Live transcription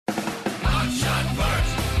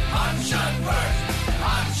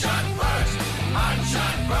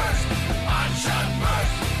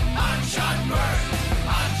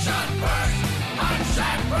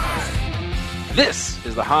This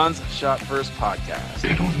is the Hans Shot First podcast.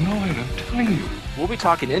 I don't know it, I'm telling you. We'll be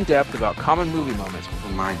talking in depth about common movie moments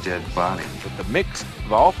My dead body. with the mix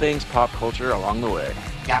of all things pop culture along the way.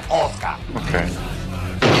 Okay.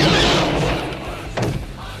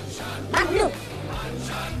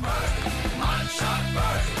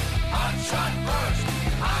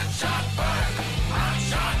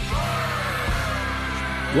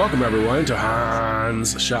 Welcome, everyone, to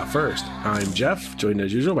Hans Shot First. I'm Jeff, joined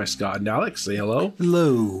as usual by Scott and Alex. Say hello.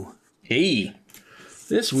 Hello. Hey,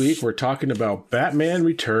 This week, we're talking about Batman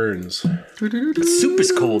Returns. the soup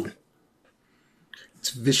is cold.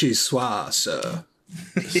 It's Vichy Soir, sir.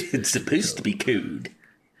 It's supposed to be cold.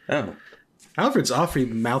 Oh. Alfred's awfully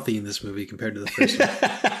mouthy in this movie compared to the first one.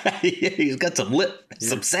 Yeah, he's got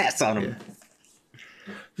some sass on him.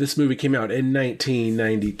 This movie came out in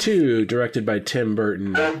 1992, directed by Tim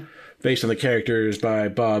Burton, based on the characters by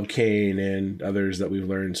Bob Kane and others that we've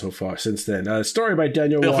learned so far since then. Story by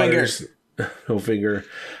Daniel Bill Waters. Finger.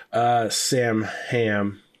 Sam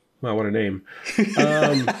Hamm. Wow, what a name.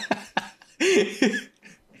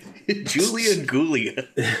 Julia Gulia.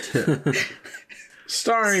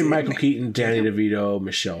 Starring Michael Keaton, Danny DeVito,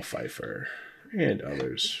 Michelle Pfeiffer, and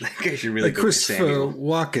others. That guy should really Like go with Christopher Samuel.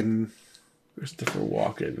 Walken. Christopher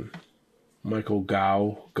Walken, Michael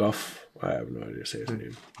Guff. I have no idea to say his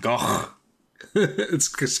name. Goch.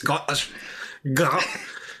 It's Scottish. Gah.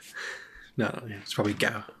 No, it's probably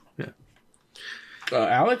Gao. Yeah.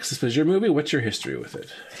 Alex, this was your movie. What's your history with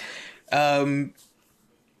it?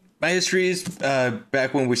 My history is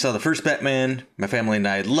back when we saw the first Batman, my family and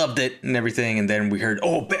I loved it and everything. And then we heard,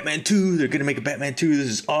 oh, Batman 2, they're going to make a Batman 2. This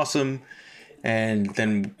is awesome. And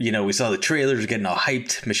then, we saw the trailers getting all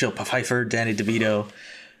hyped. Michelle Pfeiffer, Danny DeVito,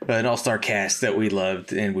 an all-star cast that we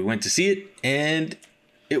loved. And we went to see it. And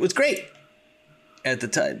it was great at the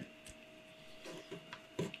time.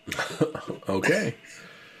 Okay.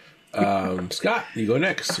 Scott, you go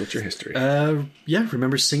next. What's your history? Yeah,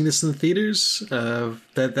 remember seeing this in the theaters.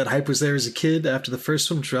 That hype was there as a kid after the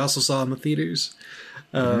first one, which I also saw in the theaters.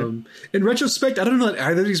 In retrospect, I don't know that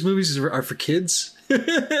either of these movies are for kids.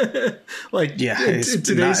 Like, Yeah, in it's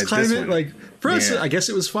today's not this climate, one. like for us, Yeah. I guess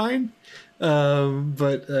it was fine.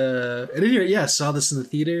 But at any rate, yeah, saw this in the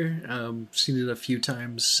theater. Seen it a few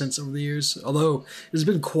times since over the years. Although it's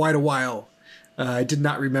been quite a while, I did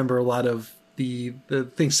not remember a lot of the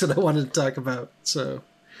things that I wanted to talk about. So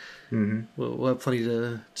we'll have plenty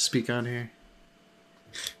to speak on here.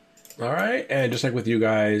 All right. And just like with you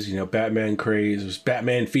guys, Batman craze, was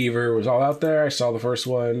Batman fever was all out there. I saw the first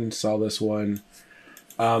one, saw this one.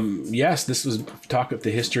 Yes, this was talk of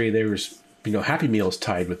the history. There was, Happy Meals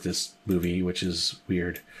tied with this movie, which is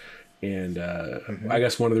weird. And I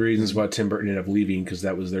guess one of the reasons why Tim Burton ended up leaving, because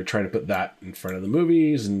they're trying to put that in front of the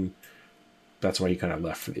movies, and that's why he kind of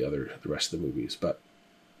left for the rest of the movies. But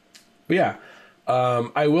yeah,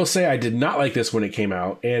 I will say I did not like this when it came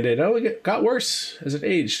out, and it only got worse as it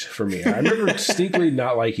aged for me. I remember distinctly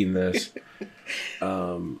not liking this.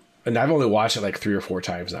 And I've only watched it like 3 or 4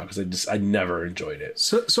 times now because I never enjoyed it.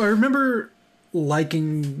 So I remember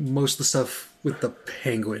liking most of the stuff with the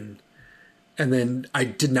Penguin, and then I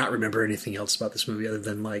did not remember anything else about this movie other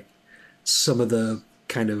than like some of the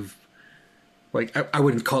kind of like I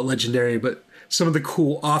wouldn't call it legendary, but some of the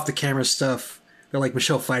cool off the camera stuff that like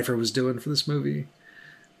Michelle Pfeiffer was doing for this movie.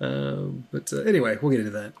 But anyway, we'll get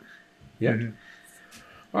into that. Yeah.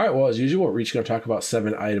 All right. Well, as usual, we're each going to talk about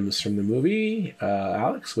 7 items from the movie.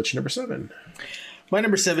 Alex, what's your number 7? My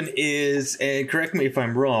number 7 is, and correct me if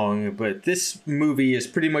I'm wrong, but this movie is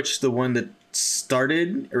pretty much the one that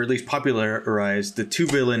started, or at least popularized, the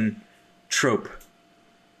 2-villain trope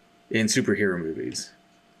in superhero movies.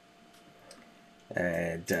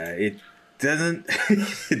 And it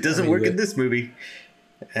doesn't work in this movie,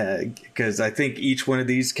 because I think each one of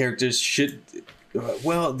these characters should,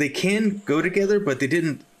 they can go together, but they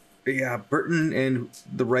didn't. Yeah, Burton and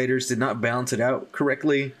the writers did not balance it out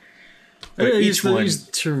correctly. But I each one, use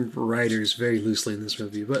the term writers very loosely in this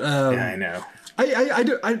movie, but yeah, I know.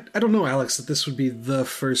 I don't know, Alex, that this would be the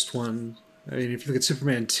first one. I mean, if you look at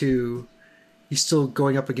Superman 2, he's still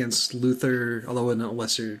going up against Luthor, although in a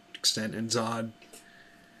lesser extent, and Zod.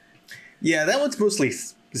 Yeah, that one's mostly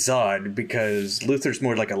Zod, because Luthor's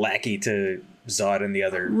more like a lackey to Zod and the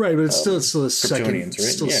other. Right, but it's still a second, Kryptonians, right?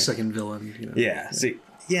 still Yeah. second villain. Yeah, see,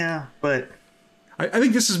 yeah, but I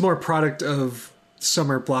think this is more a product of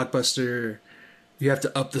summer blockbuster. You have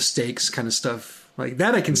to up the stakes kind of stuff like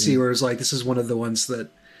that. I can see where it's like this is one of the ones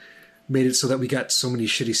that made it so that we got so many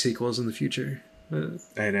shitty sequels in the future.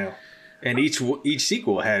 I know. And each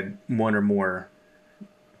sequel had one or more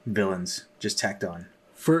villains just tacked on.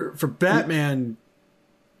 For Batman,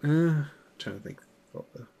 trying to think.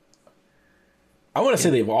 I want to say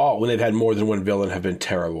they've all, when they've had more than one villain, have been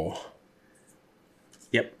terrible.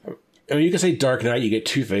 Yep. I mean, you can say Dark Knight, you get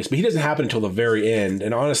Two-Face, but he doesn't happen until the very end.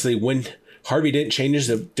 And honestly, when Harvey Dent changes,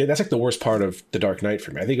 that's like the worst part of The Dark Knight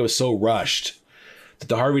for me. I think it was so rushed that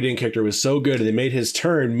the Harvey Dent character was so good, and they made his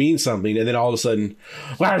turn mean something, and then all of a sudden,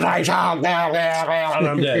 I'm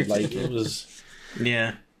dead. Like, it was...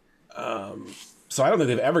 Yeah. So I don't think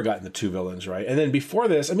they've ever gotten the two villains right. And then before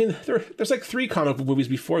this, I mean, there's like 3 comic book movies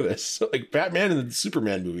before this, so like Batman and the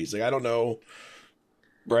Superman movies. Like, I don't know,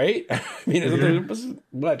 right? I mean, there wasn't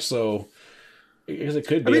much, so I guess it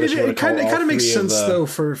could be. I mean, it kind of makes sense though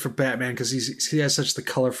for Batman, because he has such the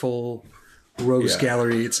colorful rogues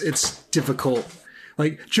gallery. It's difficult.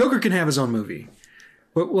 Like, Joker can have his own movie,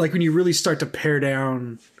 but like when you really start to pare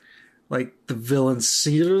down like the villains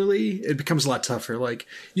singularly, it becomes a lot tougher. Like,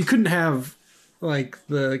 you couldn't have like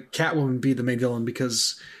the Catwoman be the main villain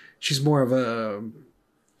because she's more of a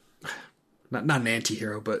not an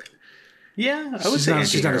anti-hero, but yeah, I would say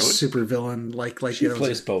she's not a super villain like she the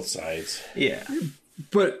plays both sides. Yeah,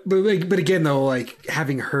 but again though, like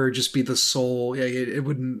having her just be the sole, it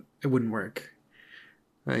wouldn't work.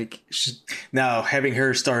 Like, now having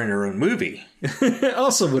her star in her own movie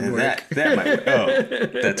also wouldn't work. That might work. Oh,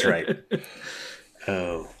 that's right.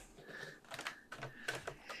 Oh.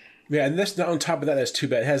 Yeah, and that's on top of that, that's too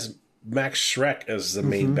bad. It has Max Schreck as the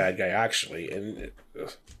main bad guy, actually, and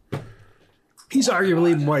he's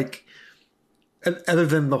arguably like, other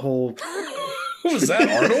than the whole. What was that,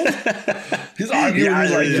 Arnold? He's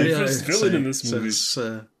arguably the first villain in this movie.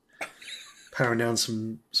 Powering down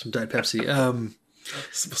some Diet Pepsi.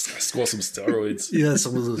 Score some steroids. Yeah,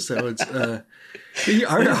 some of those steroids.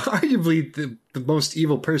 Arguably the most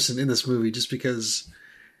evil person in this movie, just because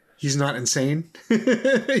he's not insane.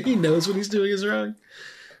 He knows what he's doing is wrong.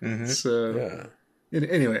 Mm-hmm. So,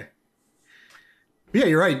 anyway. Yeah,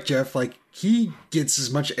 you're right, Jeff. Like, he gets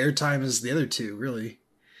as much airtime as the other two, really.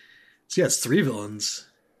 So, yeah, it's 3 villains.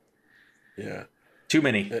 Yeah. Too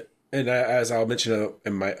many. And as I'll mention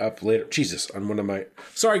in my up later, Jesus, on one of my...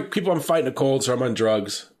 Sorry, people, I'm fighting a cold, so I'm on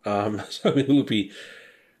drugs. So I'm loopy.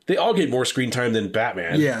 They all get more screen time than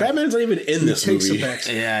Batman. Yeah. Batman's not even in this movie.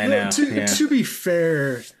 Yeah, I know. To be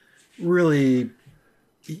fair, really,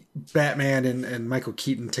 Batman and Michael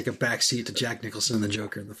Keaton take a backseat to Jack Nicholson and the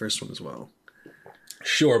Joker in the first one as well.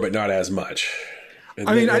 Sure, but not as much. And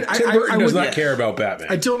I mean, Tim Burton does not care about Batman.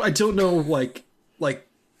 I don't know,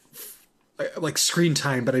 like screen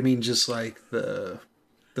time, but I mean just like the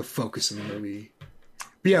focus in the movie.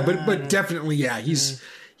 But yeah, but definitely, yeah,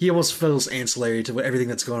 he almost feels ancillary to everything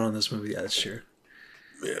that's going on in this movie. Yeah, that's true.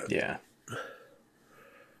 Yeah.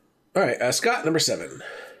 All right, Scott, number 7.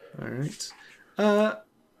 All right.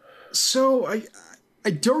 So I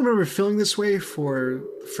don't remember feeling this way for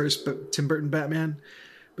the first Tim Burton Batman,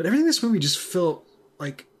 but everything in this movie just felt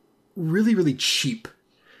like really, really cheap.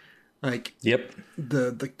 Like, yep,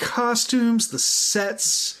 the costumes, the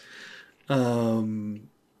sets,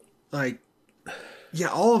 like, yeah,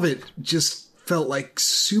 all of it just felt like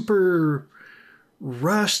super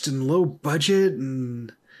rushed and low budget,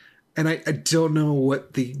 and I don't know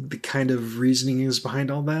what the kind of reasoning is behind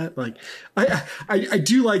all that. Like, I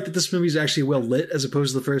do like that this movie is actually well lit as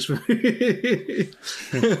opposed to the first movie,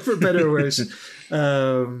 for better or worse.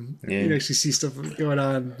 You actually see stuff going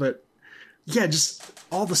on, but yeah, just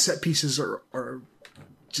all the set pieces are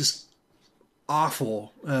just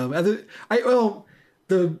awful. The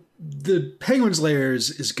Penguin's Lair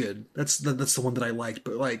is good. That's the one that I liked.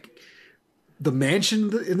 But like, the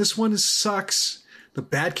mansion in this one sucks. The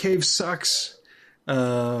Batcave sucks.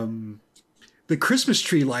 The Christmas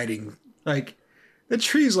tree lighting, like, the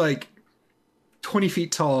tree's like 20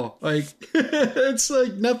 feet tall. Like, it's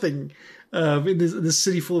like nothing in this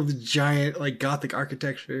city full of the giant like Gothic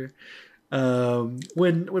architecture.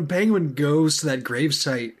 When Penguin goes to that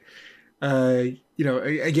gravesite,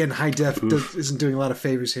 again, high def isn't doing a lot of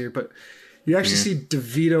favors here, but you actually see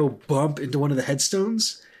DeVito bump into one of the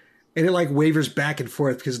headstones, and it like wavers back and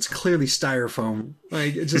forth because it's clearly styrofoam.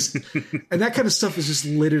 Like, it just, and that kind of stuff is just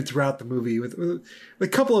littered throughout the movie with a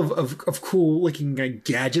couple of cool looking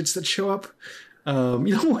gadgets that show up.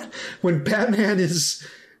 When Batman is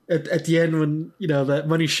at the end, when that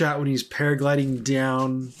money shot when he's paragliding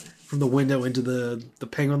down from the window into the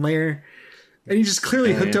Penguin Lair, and he just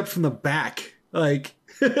clearly hooked up from the back, like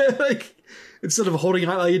like instead of holding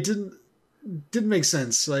on. Like, it didn't make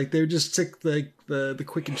sense. Like, they just took the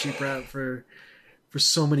quick and cheap route for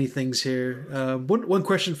so many things here. One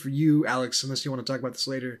question for you, Alex, unless you want to talk about this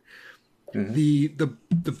later. Mm-hmm. The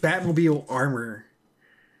Batmobile armor,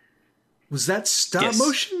 was that stop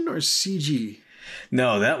motion or CG?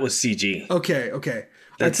 No, that was CG. Okay. I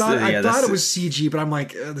That's thought that's it was CG, but I'm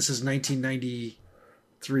like, this is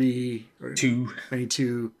 1993 or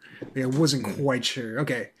 92. Yeah, I wasn't quite sure.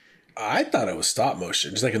 Okay. I thought it was stop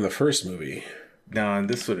motion, just like in the first movie. No, and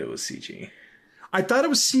this one it was CG. I thought it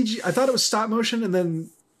was CG. I thought it was stop motion, and then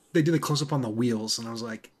they did a close up on the wheels, and I was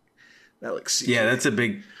like, that looks CG. Yeah, that's a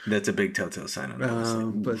big telltale sign on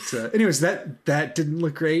that. But anyways, that didn't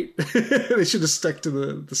look great. They should have stuck to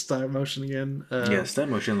the stop motion again. Yes, that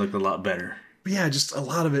motion looked a lot better. But yeah, just a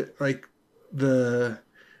lot of it. Like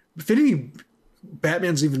if anything,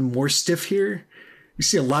 Batman's even more stiff here. You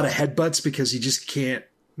see a lot of headbutts because he just can't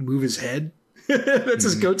move his head. That's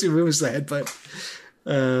his go-to move is the headbutt.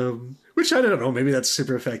 Which I don't know. Maybe that's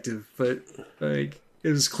super effective, but like it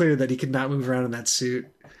was clear that he could not move around in that suit.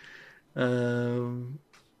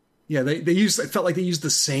 Yeah, it felt like they used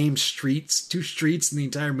the same two streets in the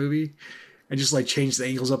entire movie, and just like changed the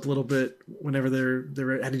angles up a little bit whenever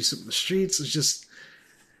they're had to do something in the streets. It's just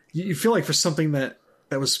you feel like for something that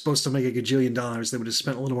was supposed to make $1 gajillion, they would have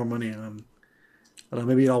spent a little more money on. I don't know,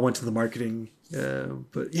 maybe it all went to the marketing,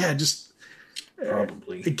 but yeah, just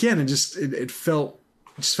Probably. Again, it just felt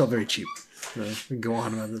very cheap. We can go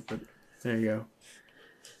on about it, but there you go.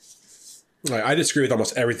 Right, I disagree with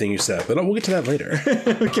almost everything you said, but we'll get to that later.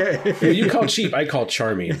 Okay. Well, you call cheap, I call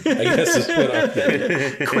charming. I guess is what I'm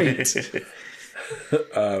Quaint.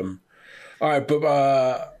 all right,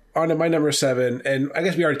 but on to my number 7, and I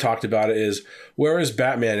guess we already talked about it, is where is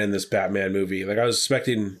Batman in this Batman movie? Like, I was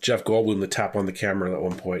expecting Jeff Goldblum to tap on the camera at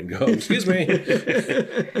one point and go, excuse me,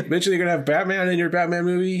 mention you're going to have Batman in your Batman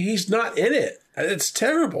movie? He's not in it. It's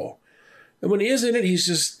terrible. And when he is in it, he's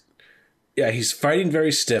just... Yeah, he's fighting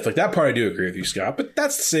very stiff. Like, that part I do agree with you, Scott, but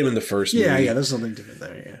that's the same in the first movie. Yeah, there's something different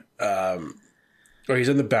there, yeah. Or he's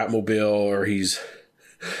in the Batmobile, or he's...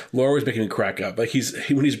 Laura was making me crack up. Like,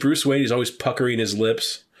 when he's Bruce Wayne, he's always puckering his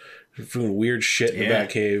lips, doing weird shit in the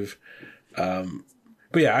Batcave.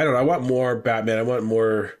 But yeah, I don't know. I want more Batman. I want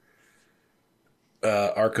more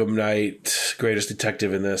Arkham Knight, Greatest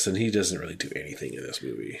Detective in this, and he doesn't really do anything in this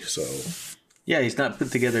movie, so... Yeah, he's not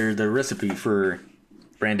put together the recipe for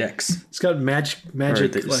Brand X. It's got magic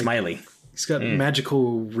like, Smiley. He's got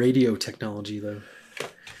magical radio technology, though.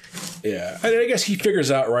 Yeah, I guess he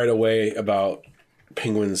figures out right away about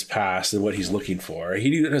Penguin's past and what he's looking for.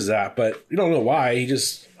 He does that, but you don't know why. He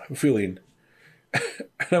just have a feeling. And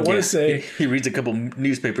I want to say he reads a couple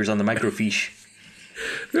newspapers on the microfiche.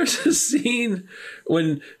 There's a scene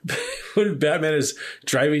when Batman is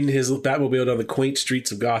driving his Batmobile down the quaint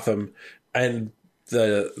streets of Gotham, and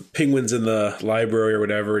the Penguin's in the library or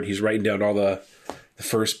whatever, and he's writing down all the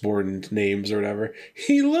firstborn names or whatever.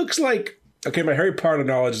 He looks like, okay, my Harry Potter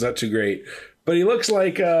knowledge is not too great, but he looks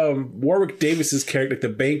like Warwick Davis's character, like the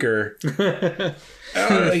banker.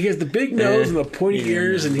 He has the big nose and the pointy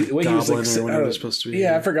ears, and the way he was like, supposed to be.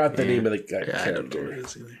 Yeah, I forgot the name of the character. I don't know what it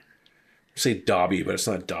is either. Say Dobby, but it's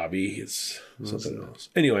not Dobby. It's something else.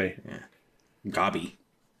 Anyway, Gobby,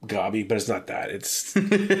 but it's not that. It's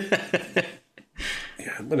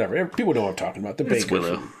yeah, whatever. People know what I'm talking about. The it's banker.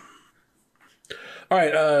 Willow. All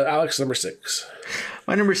right, Alex, number 6.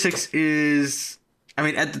 My number 6 is, I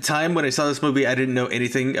mean, at the time when I saw this movie, I didn't know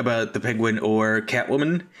anything about the Penguin or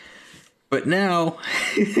Catwoman. But now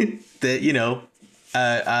that,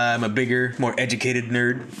 I'm a bigger, more educated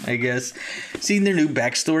nerd, I guess, seeing their new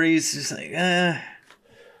backstories, just like,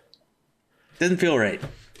 doesn't feel right.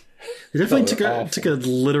 It definitely took a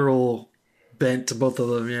literal bent to both of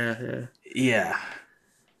them, yeah. Yeah.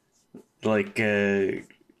 Like,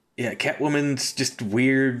 Catwoman's just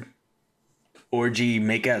weird orgy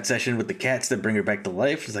makeout session with the cats that bring her back to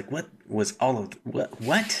life. It's like, what was all of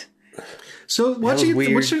what? So watching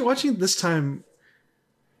it this time,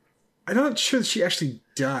 I'm not sure that she actually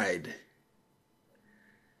died.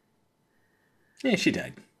 Yeah, she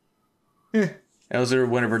died. Yeah. That was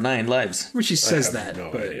one of her 9 lives. When she says that.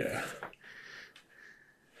 No but idea.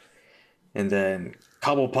 And then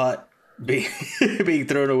Cobblepot being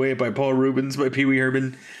thrown away by Paul Rubens by Pee Wee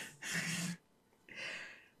Herman.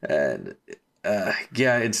 And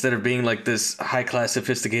instead of being like this high-class,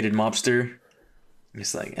 sophisticated mobster,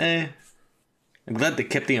 it's like, I'm glad they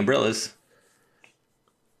kept the umbrellas.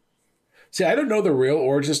 See, I don't know the real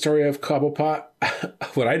origin story of Cobblepot.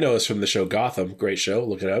 What I know is from the show Gotham. Great show.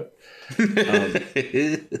 Look it up.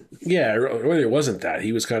 Yeah, really, it wasn't that.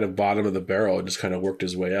 He was kind of bottom of the barrel and just kind of worked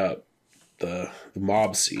his way up the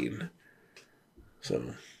mob scene.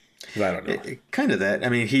 So, I don't know. Kind of that. I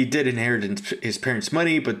mean, he did inherit his parents'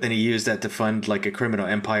 money, but then he used that to fund like a criminal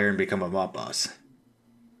empire and become a mob boss.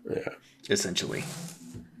 Yeah. Essentially.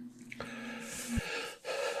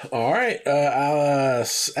 All right.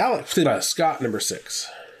 Alex, Scott, number 6.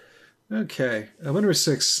 Okay. Number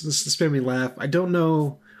 6. This made me laugh. I don't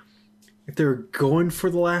know if they were going for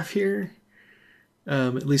the laugh here,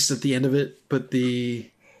 at least at the end of it, but the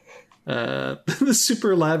the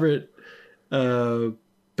super elaborate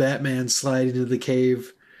Batman slide into the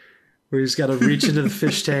cave where he's got to reach into the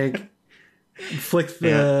fish tank, flick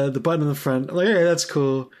the button in the front. I'm like, hey, that's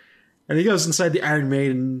cool. And he goes inside the Iron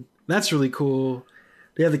Maiden. That's really cool.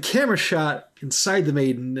 They have the camera shot inside the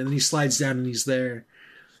Maiden, and then he slides down and he's there.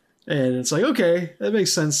 And it's like, okay, that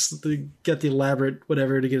makes sense to get the elaborate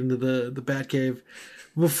whatever to get into the Batcave.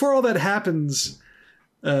 Before all that happens,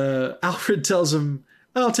 Alfred tells him,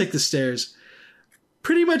 I'll take the stairs.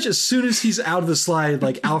 Pretty much as soon as he's out of the slide,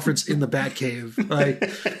 like Alfred's in the Batcave. Like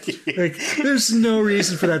there's no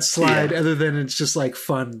reason for that slide other than it's just like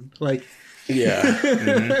fun. Like Yeah.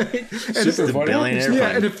 Mm-hmm. And super funny.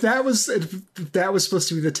 And if that was supposed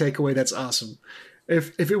to be the takeaway, that's awesome.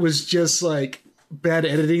 If it was just like bad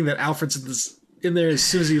editing that Alfred's in there as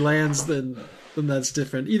soon as he lands, then that's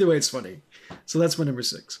different. Either way, it's funny. So that's my number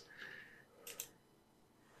 6.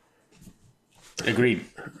 Agreed.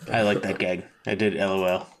 I like that gag. I did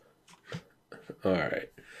LOL. All right.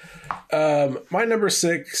 My number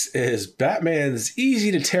 6 is Batman's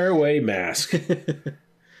easy to tear away mask.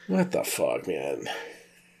 What the fuck, man?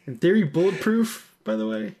 In theory, bulletproof, by the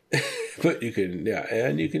way. But you can,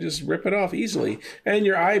 and you can just rip it off easily. And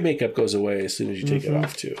your eye makeup goes away as soon as you take it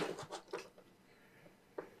off, too.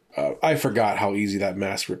 I forgot how easy that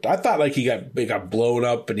mask ripped. I thought like he got blown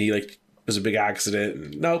up and he like was a big accident.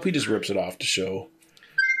 And nope, he just rips it off to show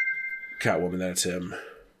Catwoman that it's him.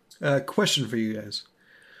 Question for you guys.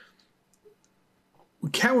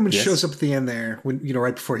 When Catwoman shows up at the end there, when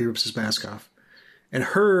right before he rips his mask off, and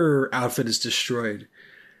her outfit is destroyed.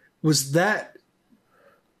 Was that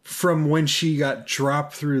from when she got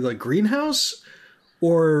dropped through the greenhouse?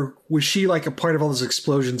 Or was she like a part of all those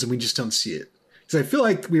explosions and we just don't see it? Because I feel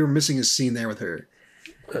like we were missing a scene there with her.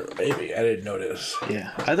 Maybe. I didn't notice.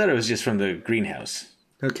 Yeah. I thought it was just from the greenhouse.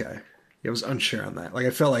 Okay. I was unsure on that. Like,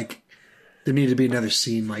 I felt like there needed to be another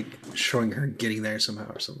scene, like, showing her getting there somehow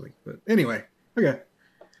or something. But anyway. Okay.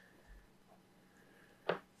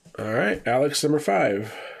 All right. Alex, number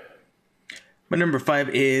 5. My number 5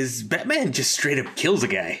 is Batman just straight up kills a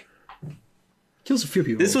guy. Kills a few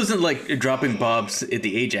people. This wasn't like dropping bombs at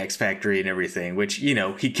the Ajax factory and everything, which,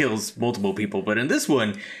 he kills multiple people. But in this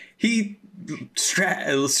one, he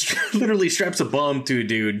literally straps a bomb to a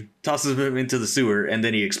dude, tosses him into the sewer, and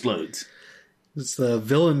then he explodes. It's the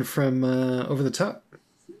villain from Over the Top.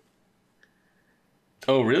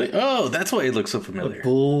 Oh, really? Oh, that's why it looks so familiar.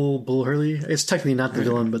 Bull Hurley. It's technically not the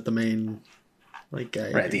villain, but the main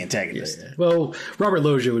guy. Right, the antagonist. Yeah. Well, Robert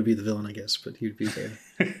Loggia would be the villain, I guess, but he would be the...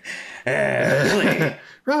 Really?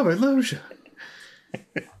 Robert Loggia.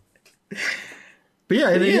 But yeah,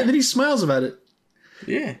 and then he smiles about it.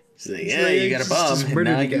 Yeah. So, you got a bomb, and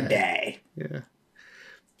now you die. Yeah.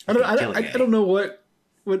 I don't know what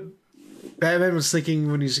Batman was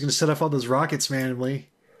thinking when he was going to set off all those rockets randomly.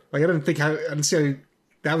 Like, I didn't see how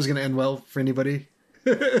that was going to end well for anybody.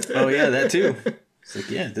 Oh yeah, that too. It's like,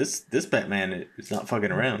 this Batman is not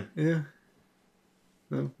fucking around. Yeah.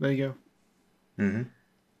 Well, there you go. Mm-hmm.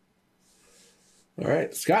 All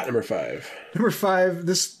right, Scott, number 5. Number 5.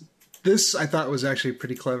 This I thought was actually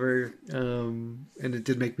pretty clever, and it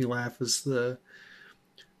did make me laugh. Was the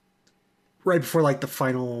right before like the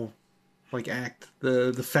final act,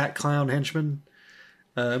 the fat clown henchman.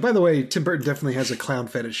 By the way, Tim Burton definitely has a clown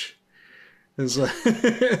fetish.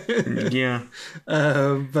 Yeah.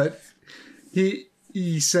 But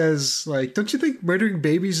he says, like, don't you think murdering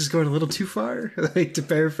babies is going a little too far? Like, to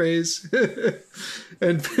paraphrase.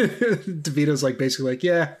 And DeVito's like basically like,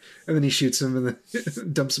 yeah. And then he shoots him and then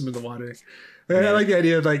dumps him in the water. And I like the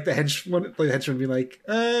idea of like the henchman being like,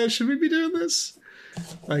 should we be doing this?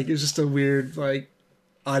 Like, it's just a weird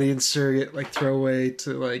audience surrogate throwaway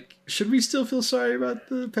to should we still feel sorry about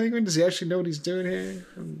the Penguin? Does he actually know what he's doing here?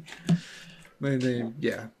 And they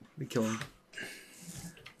kill him.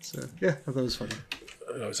 So yeah, I thought it was funny.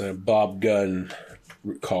 It was a Bob Gunn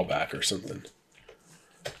callback or something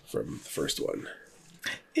from the first one.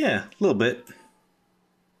 Yeah, a little bit.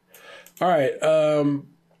 All right.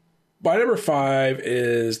 My number 5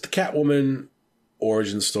 is the Catwoman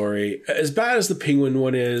origin story. As bad as the Penguin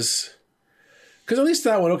one is, because at least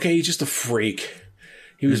that one, okay, he's just a freak.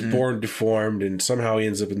 He was born deformed, and somehow he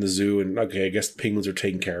ends up in the zoo. And okay, I guess the penguins are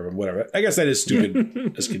taking care of him. Whatever. I guess that is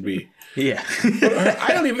stupid as could be. Yeah. But I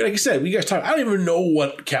don't even, like I said, we guys talk. I don't even know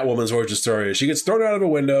what Catwoman's origin story is. She gets thrown out of a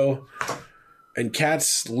window, and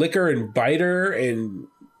cats lick her and bite her, and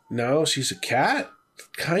now she's a cat.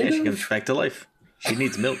 kind Yeah, she of. comes back to life. She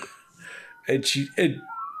needs milk. And she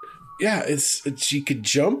could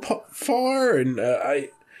jump far, and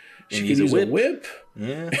she use could a use a whip.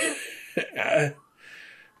 Yeah.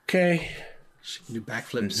 Okay. She can do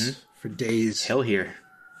backflips for days. Hell here.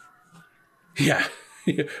 Yeah.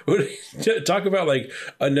 Talk about like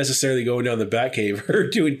unnecessarily going down the Batcave or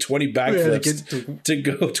doing 20 backflips to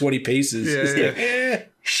go 20 paces. Yeah.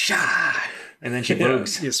 Shah! And then she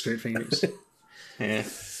moves. Yeah, straight fingers. Yeah.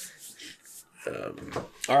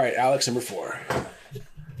 All right, Alex, number 4.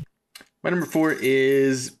 My number 4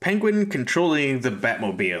 is Penguin controlling the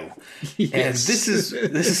Batmobile. Yes. And this is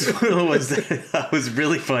one of the ones that was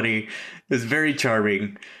really funny. It's very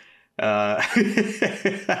charming. I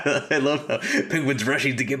love how Penguin's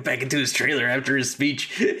rushing to get back into his trailer after his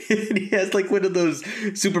speech. And he has like one of those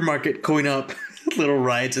supermarket coin-op little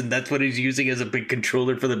rides, and that's what he's using as a big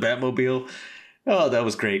controller for the Batmobile. Oh, that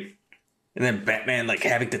was great. And then Batman like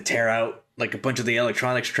having to tear out like a bunch of the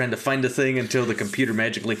electronics trying to find the thing until the computer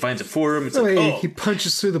magically finds it for him. It's He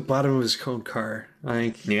punches through the bottom of his own car.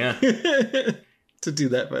 Like, yeah. To do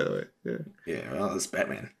that, by the way. Yeah, well, it's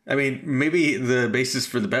Batman. I mean, maybe the basis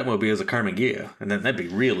for the Batmobile is a Carmen Ghia, and then that'd be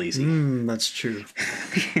real easy. That's true.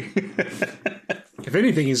 If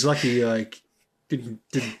anything, he's lucky. Like, didn't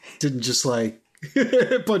just like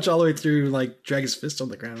punch all the way through, like drag his fist on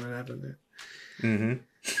the ground. What happened there? Mm-hmm.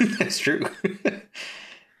 That's true.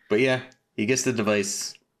 But yeah, he gets the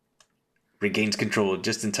device, regains control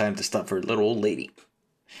just in time to stop for a little old lady.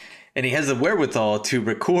 And he has the wherewithal to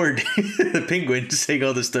record the Penguin saying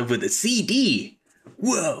all this stuff with a CD.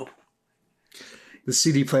 Whoa. The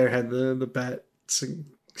CD player had the bat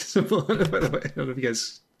symbol on it, by the way. I don't know if you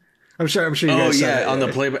guys... I'm sure you guys saw it. On the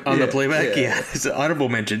playback? Yeah. It's an honorable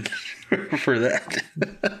mention for that.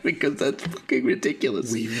 Because that's fucking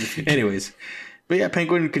ridiculous. Anyways. But yeah,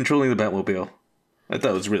 Penguin controlling the Batmobile. I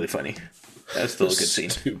thought it was really funny. That's still a good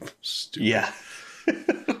scene. Stupid. Yeah.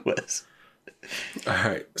 It was. All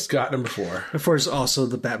right, Scott, number 4. Of course, also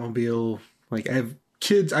the Batmobile. Like, I have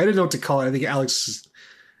kids. I didn't know what to call it. I think Alex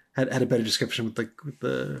had a better description with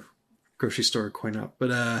the grocery store coin up.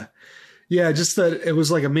 But yeah, just that it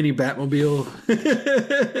was like a mini Batmobile.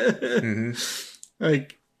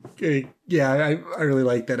 Like, yeah, I really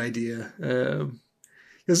like that idea.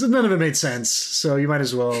 Because none of it made sense, so you might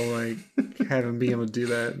as well like have him be able to do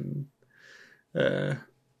that, and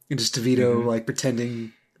just DeVito like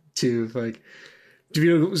pretending to like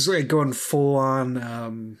DeVito was like going full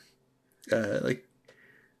on like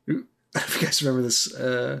I don't know if you guys remember this.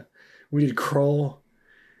 We did Kroll,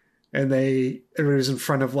 and everybody was in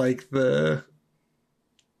front of like the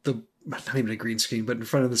not even a green screen, but in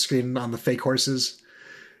front of the screen on the fake horses.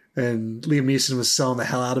 And Liam Neeson was selling the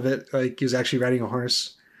hell out of it. Like he was actually riding a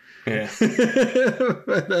horse. Yeah.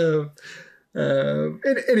 But,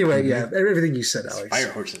 anyway, yeah, everything you said, Alex.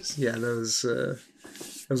 Fire horses. Yeah, that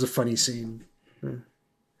was a funny scene.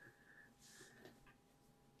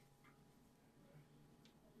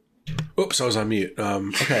 Oops, I was on mute.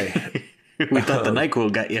 Okay. We thought the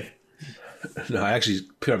NyQuil got you. No, I actually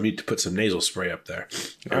put on mute to put some nasal spray up there.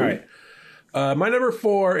 All right. My number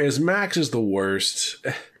 4 is Max is the worst.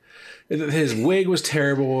 His wig was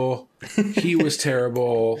terrible. He was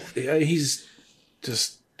terrible. He's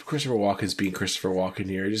just Christopher Walken's being Christopher Walken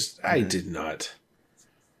here. I did not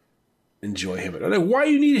enjoy him. I don't know why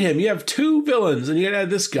you need him. You have 2 villains, and you gotta add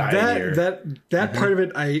this guy in here. That part of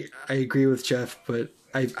it, I agree with Jeff, but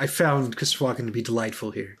I found Christopher Walken to be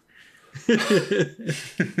delightful here.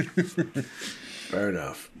 Fair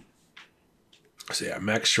enough. So yeah,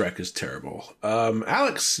 Max Shrek is terrible.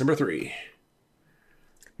 Alex, number 3.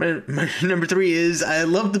 My number 3 is I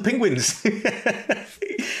love the penguins.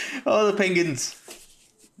 Oh, the penguins.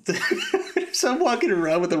 So I'm walking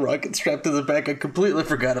around with a rocket strapped to the back. I completely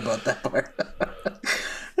forgot about that part.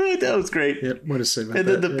 That was great. Yep, what to say about and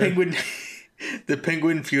that? then the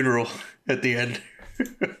penguin funeral at the end.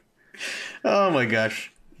 Oh my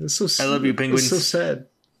gosh. It's so I love you, penguins. It's so sad.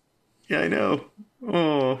 Yeah, I know.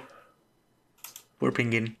 Oh, poor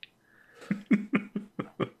penguin.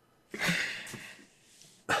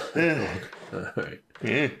 All right.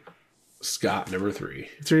 Yeah. Scott, number 3.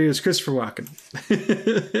 3 was Christopher Walken.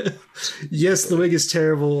 Yes, the wig is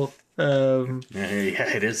terrible. Yeah,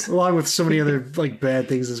 it is. Along with so many other like bad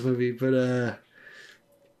things in this movie, but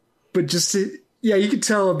just you could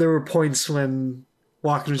tell there were points when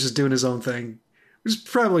Walken was just doing his own thing, which is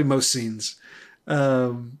probably most scenes.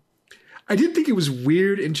 I did think it was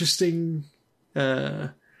weird, interesting,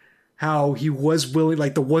 how he was willing.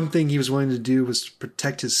 Like the one thing he was willing to do was to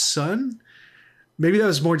protect his son. Maybe that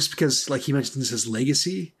was more just because, like he mentioned, this is his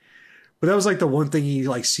legacy. But that was like the one thing he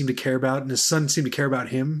like seemed to care about, and his son seemed to care about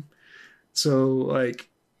him. So like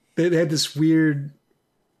they had this weird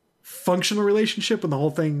functional relationship, and the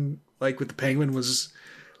whole thing like with the Penguin was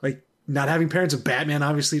like not having parents. And Batman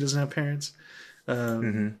obviously doesn't have parents.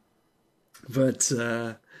 But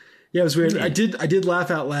yeah, it was weird. I did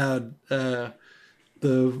laugh out loud.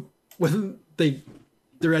 When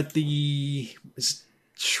they're at the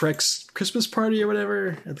Shrek's Christmas party or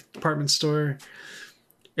whatever at the department store,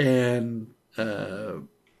 and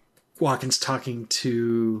Walken's talking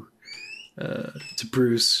to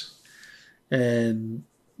Bruce, and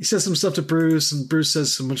he says some stuff to Bruce, and Bruce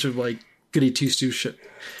says some bunch of like goody two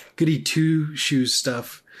shoes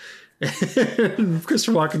stuff, and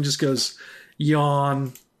Christopher Walken just goes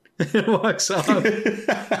yawn and walks off.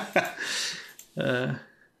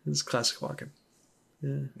 It's classic Walken.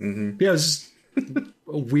 Yeah, yeah, it was just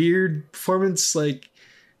a weird performance. Like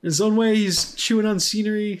in his own way, he's chewing on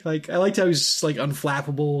scenery. Like I liked how he's like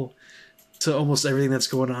unflappable to almost everything that's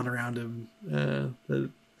going on around him. That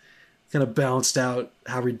kind of balanced out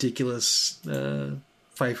how ridiculous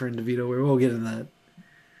Pfeiffer and DeVito were. We'll get into that.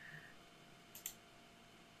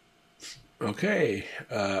 Okay,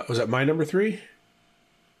 was that my number 3?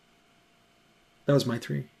 That was my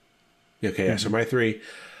 3. Okay, yeah. So my 3.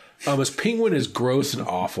 His Penguin is gross and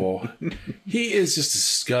awful. He is just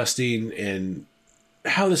disgusting, and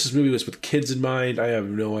how this movie was with kids in mind, I have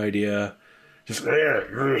no idea. Just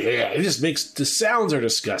it just makes the sounds are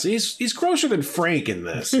disgusting. He's grosser than Frank in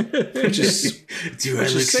this, which is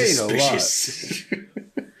saying a lot.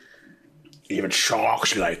 Even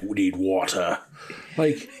sharks like need water.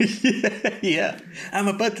 Like yeah, I'm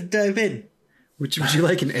about to dive in. Would you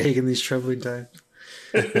like an egg in these troubling times?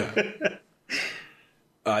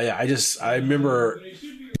 Yeah, I remember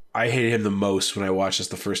I hated him the most when I watched this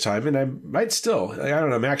the first time, and I might still. Like, I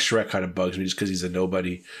don't know, Max Shrek kind of bugs me just because he's a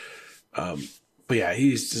nobody. But yeah,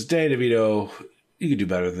 he's just Danny DeVito. You can do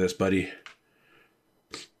better than this, buddy.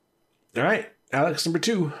 All right, Alex, number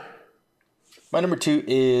 2. My number 2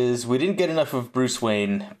 is we didn't get enough of Bruce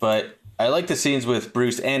Wayne, but I like the scenes with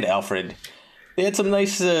Bruce and Alfred. They had some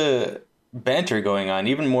nice banter going on,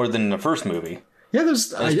 even more than the first movie. Yeah,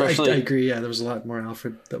 I agree. Yeah, there was a lot more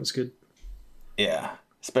Alfred. That was good. Yeah,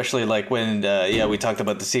 especially like when, we talked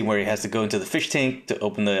about the scene where he has to go into the fish tank to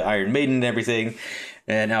open the Iron Maiden and everything.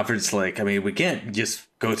 And Alfred's like, I mean, we can't just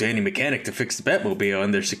go to any mechanic to fix the Batmobile,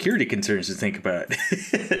 and there's security concerns to think about.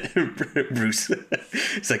 Bruce.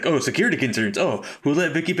 It's like, oh, security concerns. Oh, who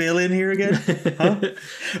let Vicky Bale in here again? Huh?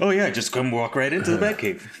 Oh, yeah, just come walk right into the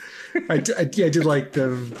Batcave. I did like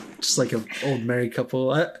them, just like an old married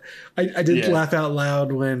couple. I did laugh out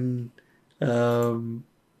loud when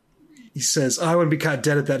he says, "Oh, I want to be caught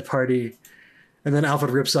dead at that party," and then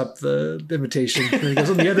Alfred rips up the invitation. And he goes,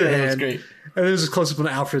 on the other hand, great. And there's a close up on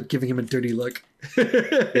Alfred giving him a dirty look.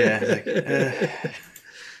 Yeah,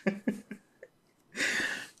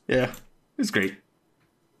 yeah, it's great.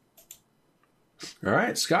 All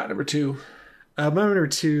right, Scott, number 2. My number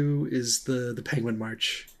 2 is the Penguin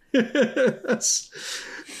March. That's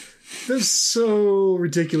so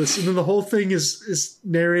ridiculous. And then the whole thing is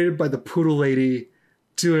narrated by the poodle lady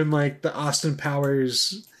doing like the Austin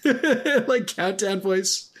Powers like countdown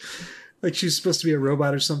voice. Like she's supposed to be a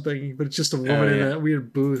robot or something, but it's just a woman in a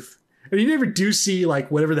weird booth. And you never do see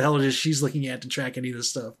like whatever the hell it is she's looking at to track any of this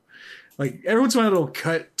stuff. Like every once in a while it'll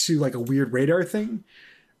cut to like a weird radar thing,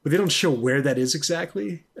 but they don't show where that is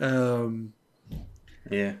exactly. Yeah.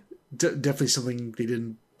 Definitely something they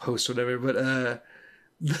didn't post or whatever, but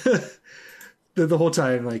the whole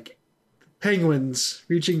time, like penguins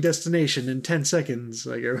reaching destination in 10 seconds,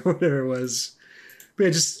 like or whatever it was. But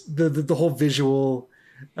yeah, just the whole visual.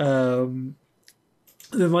 And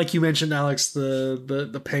then, like you mentioned, Alex,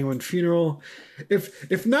 the penguin funeral.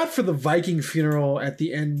 If not for the Viking funeral at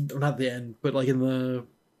the end, or not the end, but like in the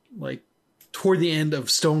toward the end of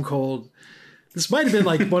Stone Cold, this might have been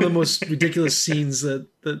like one of the most ridiculous scenes that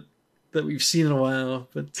we've seen in a while.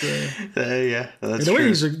 But yeah, that's in a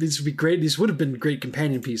way, true. these would be great. These would have been great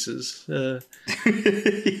companion pieces. Top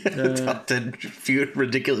 10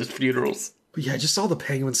 ridiculous funerals. But yeah, just all the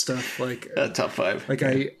penguin stuff. Like top 5. Like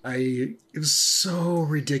it was so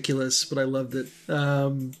ridiculous, but I loved it.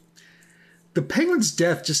 The penguin's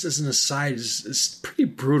death, just as an aside, is pretty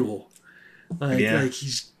brutal. Like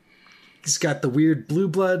he's got the weird blue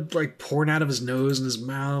blood like pouring out of his nose and his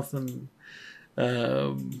mouth, and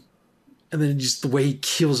then just the way he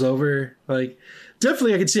keels over. Like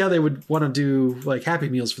definitely, I could see how they would want to do like Happy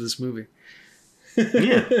Meals for this movie.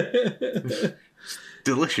 Yeah,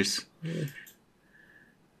 delicious.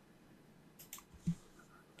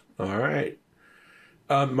 All right.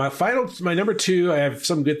 My number two, I have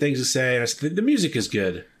some good things to say. The music is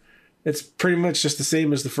good. It's pretty much just the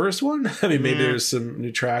same as the first one. I mean, maybe there's some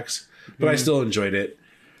new tracks, but I still enjoyed it.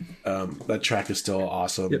 That track is still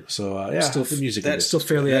awesome. Yep. So Still, the music that's is still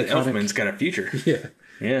fairly That iconic. Elfman's got a future. Yeah.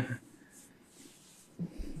 Yeah.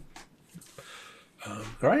 all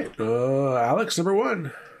right. Alex, number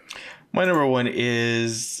one. My number one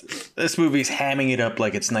is this movie's hamming it up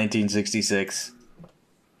like it's 1966.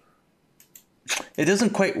 It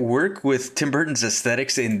doesn't quite work with Tim Burton's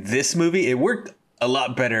aesthetics in this movie. It worked a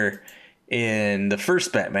lot better in the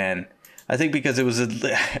first Batman. I think because it was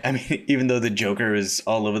even though the Joker is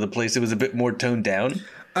all over the place, it was a bit more toned down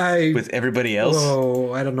with everybody else.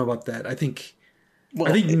 Oh, I don't know about that. I think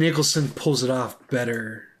Nicholson pulls it off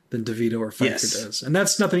better than DeVito or Pfeiffer does, and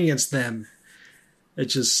that's nothing against them.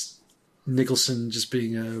 It's just Nicholson just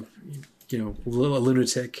being a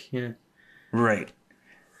lunatic. Yeah, right.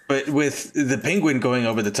 But with the Penguin going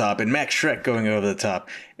over the top and Max Schreck going over the top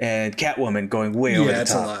and Catwoman going way over the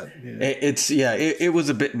top. It's a lot. Yeah. It was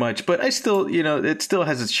a bit much, but I still, it still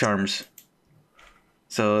has its charms.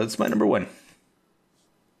 So it's my number one.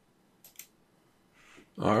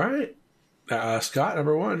 All right. Scott,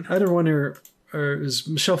 number one. I number one is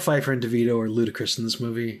Michelle Pfeiffer and DeVito are ludicrous in this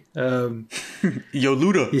movie. Yo,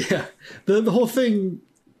 Luda. Yeah. The whole thing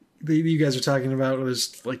that you guys are talking about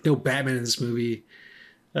was like no Batman in this movie.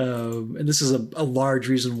 And this is a large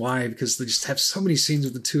reason why, because they just have so many scenes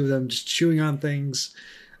with the two of them just chewing on things.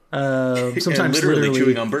 Sometimes literally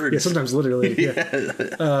chewing on birds. Yeah, sometimes literally.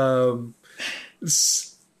 Yeah.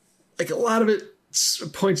 It's like a lot of it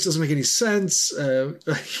points doesn't make any sense.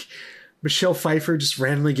 Like Michelle Pfeiffer just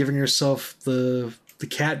randomly giving herself the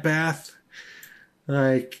cat bath,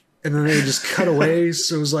 like, and then they just cut away.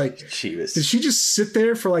 So it was like, did she just sit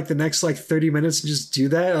there for like the next like 30 minutes and just do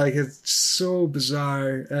that? Like, it's so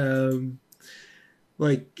bizarre.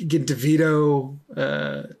 Like, again, DeVito,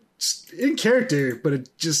 just in character, but it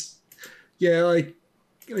just, like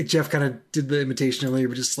Jeff kind of did the imitation earlier,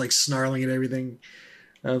 but just like snarling at everything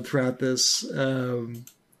throughout this.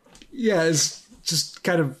 It's just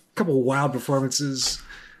kind of a couple of wild performances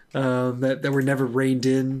that were never reined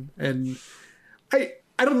in. And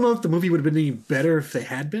I don't know if the movie would have been any better if they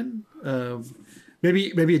had been.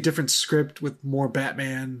 Maybe a different script with more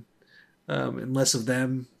Batman and less of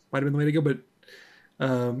them might have been the way to go. But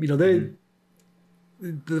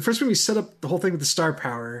the first movie set up the whole thing with the star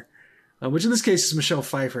power, which in this case is Michelle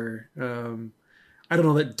Pfeiffer. I don't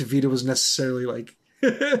know that DeVito was necessarily like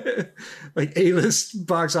like A-list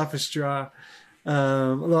box office draw.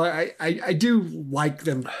 Although I do like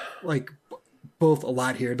them like both a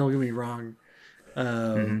lot here. Don't get me wrong.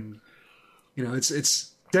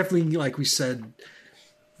 It's definitely, like we said,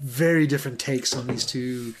 very different takes on these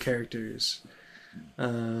two characters.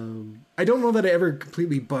 I don't know that I ever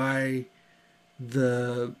completely buy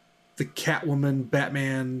the Catwoman,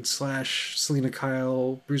 Batman / Selena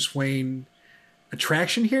Kyle, Bruce Wayne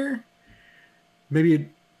attraction here. Maybe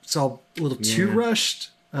it's all a little too rushed.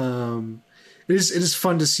 It is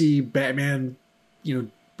fun to see Batman, with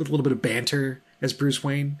a little bit of banter as Bruce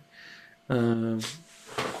Wayne.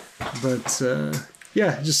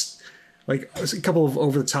 Just like a couple of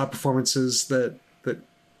over the top performances that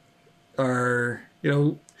are,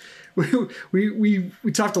 we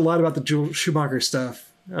talked a lot about the Joel Schumacher stuff.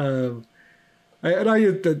 I'd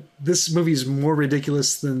argue that this movie is more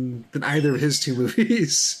ridiculous than either of his two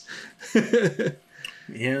movies.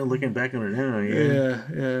 Yeah, looking back on it now,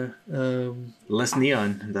 yeah. Less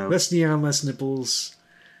neon, though. Less neon, less nipples.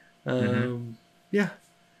 Yeah.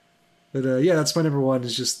 But that's my number one,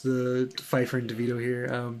 is just the Pfeiffer and DeVito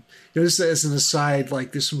here. Just as an aside,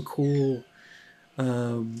 like there's some cool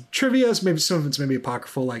trivia. Maybe some of it's maybe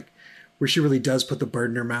apocryphal, like where she really does put the bird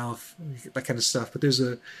in her mouth, that kind of stuff. But there's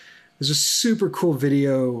a super cool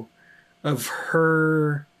video of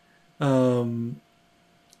her, of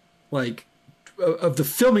the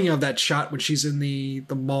filming of that shot when she's in the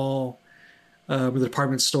mall with the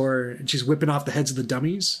department store and she's whipping off the heads of the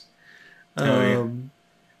dummies.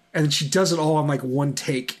 And she does it all on like one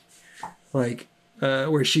take, like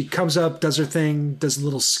where she comes up, does her thing, does a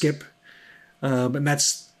little skip, and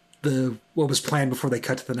that's what was planned before they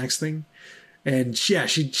cut to the next thing. And she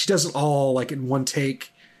does it all like in one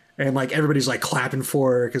take, and like everybody's like clapping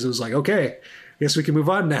for her because it was like, okay, I guess we can move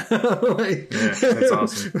on now. That's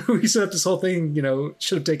awesome. We set up this whole thing,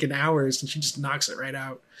 should have taken hours, and she just knocks it right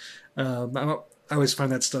out. I always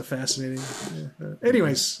find that stuff fascinating.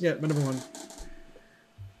 Anyways, my number one.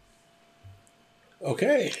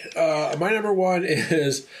 Okay, my number one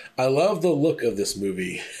is I love the look of this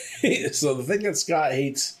movie. So the thing that Scott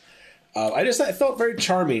hates, I felt very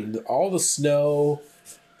charming. All the snow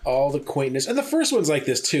all the quaintness. And the first one's like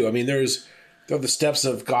this too. I mean, there are the steps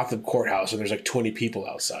of Gotham Courthouse, and there's like 20 people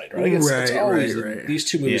outside, right? It's always, right. These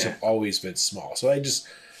two movies have always been small. So I just,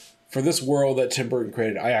 for this world that Tim Burton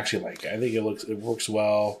created, I actually like it. I think it works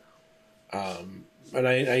well. And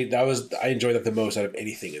I enjoyed that the most out of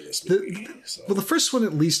anything in this movie. Well, the first one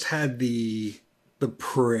at least had the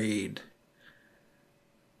parade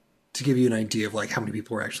to give you an idea of like how many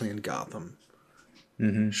people were actually in Gotham.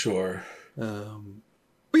 Mm-hmm. Sure. But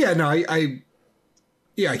yeah, no, I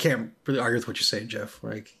can't really argue with what you're saying, Jeff.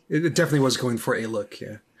 Like, it definitely was going for a look,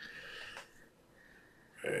 yeah.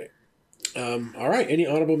 All right. Any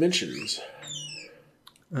honorable mentions?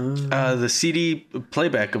 The CD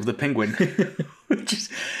playback of the Penguin.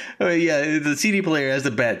 The CD player has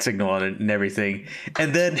the bat signal on it and everything.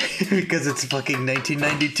 And then, because it's fucking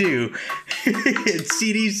 1992, and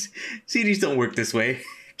CDs don't work this way.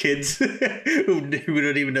 Kids who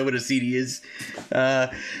don't even know what a CD is.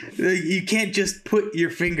 You can't just put your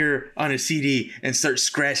finger on a CD and start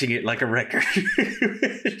scratching it like a record.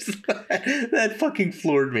 That fucking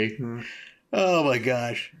floored me. Oh my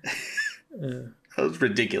gosh. That was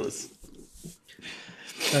ridiculous.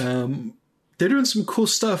 They're doing some cool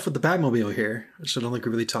stuff with the Batmobile here, which I don't think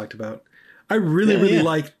we really talked about. I really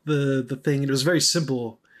liked the thing. It was very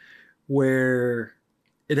simple, where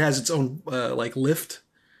it has its own like lift.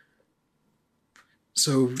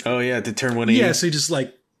 So to turn 180. Yeah, so he just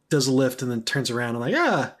like does a lift and then turns around and like,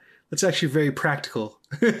 that's actually very practical.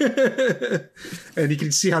 And you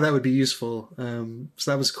can see how that would be useful.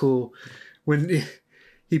 So that was cool. When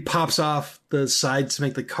he pops off the side to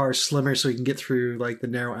make the car slimmer so he can get through like the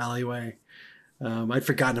narrow alleyway. I'd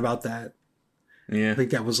forgotten about that. Yeah. I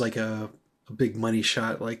think that was like a big money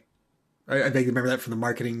shot. Like I vaguely remember that from the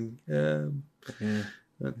marketing.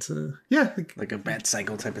 But like a bat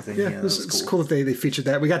cycle type of thing. Yeah, it's cool that they featured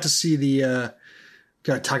that. We got to see the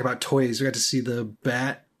got to talk about toys. We got to see the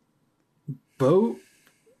bat boat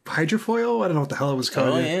hydrofoil. I don't know what the hell it was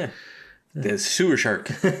called. Oh yeah. The sewer shark.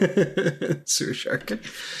 Sewer shark.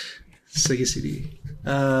 Sega CD.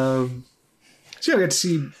 So yeah, we got to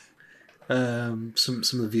see some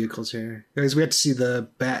of the vehicles here. Guys, we got to see the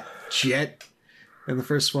bat jet in the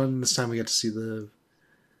first one. This time we got to see the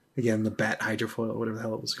bat hydrofoil, whatever the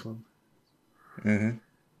hell it was called. Mm-hmm.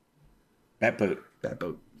 Bat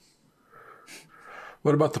boat.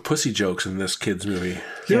 What about the pussy jokes in this kid's movie?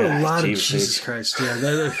 There are a lot of Jesus Christ.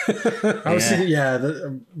 Yeah, I was thinking.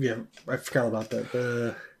 I forgot about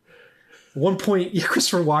that. At one point,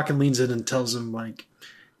 Christopher Walken leans in and tells him like,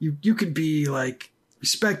 "You could be like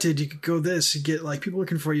respected. You could go this. You get like people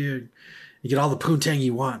looking for you. You get all the poontang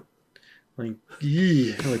you want." Like,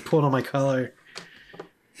 like pulling on my collar.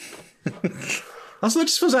 Also, that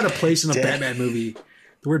just feels out of place in a Batman movie.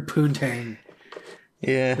 The word poontang.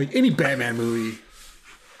 Yeah. Like any Batman movie.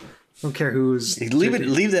 I don't care who's...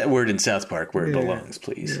 Leave that word in South Park where it belongs,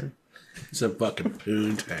 please. Yeah. It's a fucking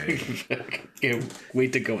poontang. Can't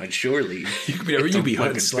wait to go on shore leave. You be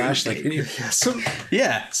fucking slashed like any... Or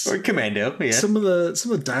Commando. Yeah. Some of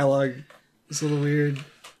the dialogue is a little weird.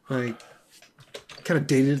 Like, kind of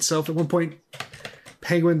dated itself. At one point,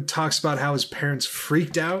 Penguin talks about how his parents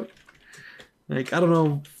freaked out. Like, I don't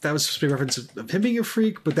know if that was supposed to be a reference of him being a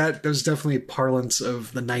freak, but that was definitely a parlance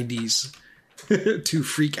of the 90s to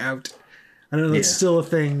freak out. I don't know, it's still a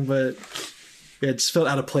thing, but it just felt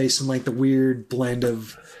out of place in like the weird blend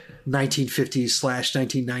of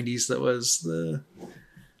 1950s/1990s that was the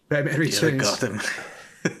Batman Returns. Gotham.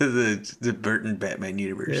 the Burton Batman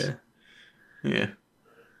universe. Yeah.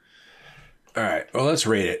 All right, well, let's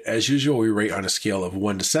rate it. As usual, we rate on a scale of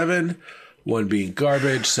 1 to 7. 1 being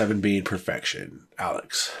garbage, 7 being perfection.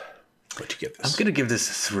 Alex, what'd you give this? I'm gonna give this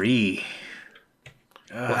a 3.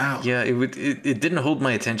 Wow. Yeah, it didn't hold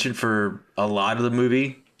my attention for a lot of the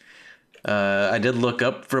movie. I did look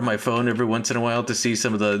up from my phone every once in a while to see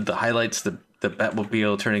some of the highlights, the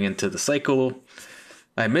Batmobile turning into the cycle.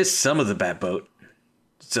 I missed some of the Batboat.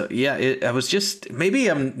 So yeah, I was just, maybe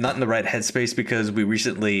I'm not in the right headspace because we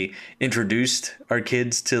recently introduced our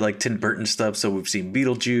kids to like Tim Burton stuff. So we've seen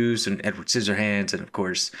Beetlejuice and Edward Scissorhands and of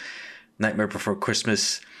course Nightmare Before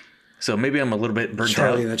Christmas. So maybe I'm a little bit burnt out.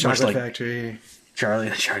 Charlie and the Chocolate Factory. Charlie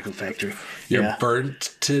and the Chocolate Factory. You're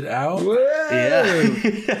burnt it out? Whoa!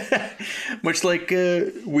 Yeah. Much like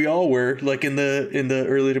we all were like in the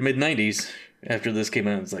early to mid 90s after this came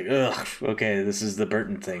out. It's like, ugh, okay, this is the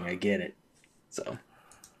Burton thing. I get it. So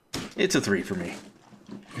it's a 3 for me.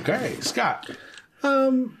 Okay, Scott.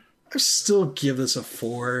 I still give this a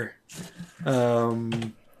 4.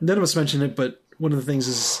 None of us mentioned it, but one of the things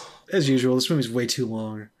is, as usual, this movie's way too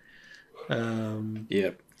long.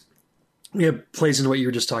 Yep. Yeah, plays into what you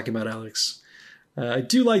were just talking about, Alex. I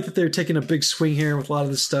do like that they're taking a big swing here with a lot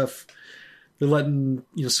of this stuff. They're letting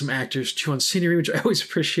some actors chew on scenery, which I always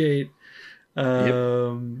appreciate.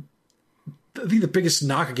 I think the biggest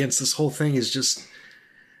knock against this whole thing is just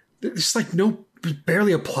there's like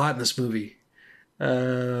barely a plot in this movie.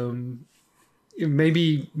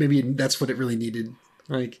 Maybe that's what it really needed.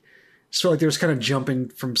 Like, just felt like they was kind of jumping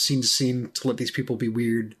from scene to scene to let these people be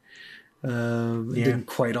weird. It didn't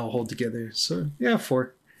quite all hold together. So yeah,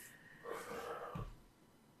 4.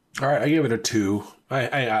 All right, I gave it a 2.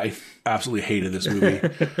 I absolutely hated this movie.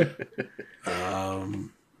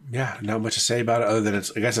 Yeah, not much to say about it other than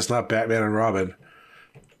I guess it's not Batman and Robin.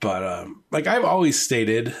 But like I've always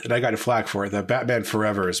stated, and I got a flack for it, that Batman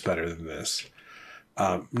Forever is better than this.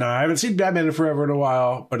 Now, I haven't seen Batman Forever in a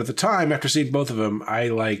while, but at the time, after seeing both of them, I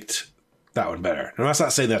liked that one better. And that's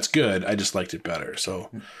not saying that's good. I just liked it better. So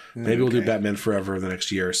maybe we'll do Batman Forever the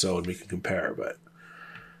next year or so and we can compare. But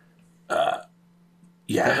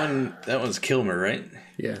yeah. That one's Kilmer, right?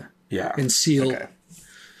 Yeah. Yeah. And Seal. Okay.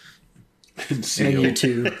 And you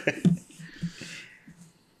too.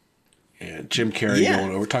 And Jim Carrey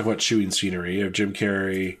going over. Talk about chewing scenery. You have Jim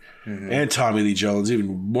Carrey and Tommy Lee Jones, even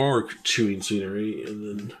more chewing scenery.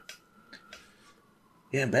 And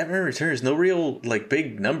then Batman Returns, no real like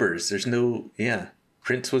big numbers. There's no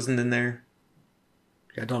Prince wasn't in there.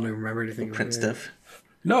 I don't even remember anything. Prince stuff.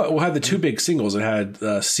 no, it had the 2 big singles. It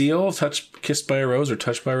had Seal, Kissed by a Rose or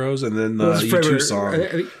Touched by a Rose, and then the U2 song.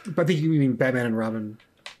 I think you mean Batman and Robin,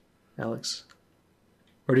 Alex.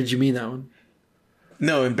 Or did you mean that one?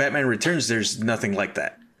 No, in Batman Returns, there's nothing like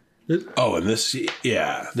that. Oh, and this one.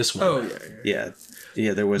 Oh, yeah.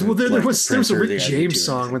 Yeah, there wasn't. Well, there was a Prince or Rick the James IB2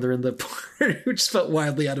 song when they're in the party, which felt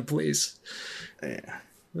wildly out of place. Yeah.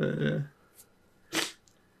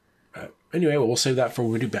 Anyway, we'll save that for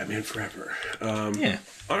when we do Batman Forever. All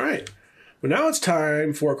right. Well, now it's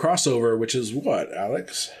time for a crossover, which is what,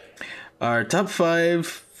 Alex? Our top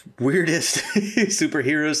 5 weirdest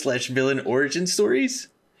superhero/villain origin stories.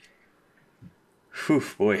 Whew,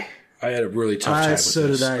 boy. I had a really tough time with So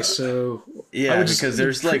this. did I. So Yeah, because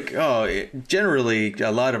there's generally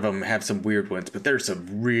a lot of them have some weird ones, but there's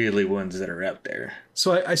some really ones that are out there.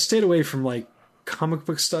 So I stayed away from like comic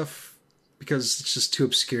book stuff because it's just too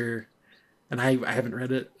obscure, and I haven't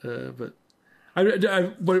read it. But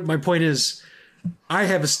what my point is, I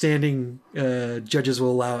have a standing. Judges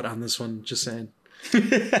will allow it on this one. Just saying.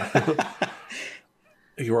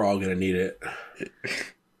 You're all going to need it.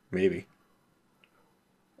 Maybe.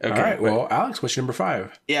 Okay, all right. Well, Alex, what's your number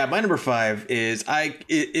 5? Yeah, my number 5 is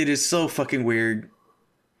it is so fucking weird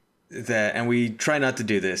that, and we try not to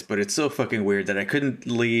do this, but it's so fucking weird that I couldn't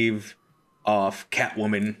leave off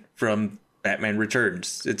Catwoman from Batman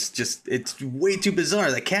Returns. It's way too bizarre.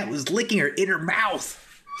 The cat was licking her in her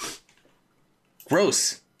mouth.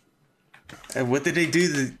 Gross. And what did they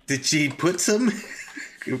do? Did she put some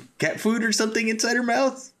cat food or something inside her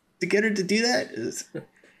mouth to get her to do that?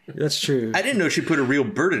 That's true. I didn't know she put a real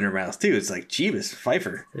bird in her mouth too. It's like Jeebus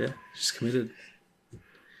Pfeiffer. Yeah, she's committed.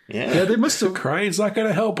 Yeah, they must have. Crying's not going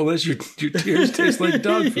to help unless your tears taste like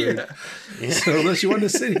dog food. Yeah. So unless you want to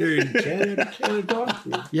sit here and can of dog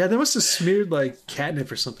food. Yeah, they must have smeared like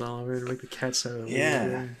catnip or something all over it to make the cat sound.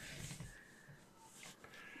 Yeah.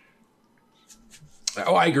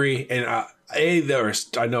 Oh, I agree. And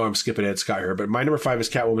I know I'm skipping Ed Scott here, but my number 5 is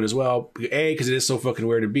Catwoman as well. A, because it is so fucking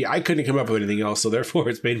weird. And B, I couldn't come up with anything else, so therefore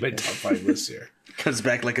it's made my top 5 list here. Comes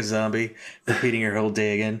back like a zombie, repeating her whole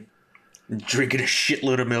day again, drinking a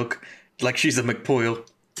shitload of milk like she's a McPoyle.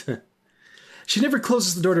 She never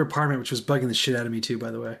closes the door to her apartment, which was bugging the shit out of me too,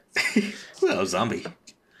 by the way. Well, zombie.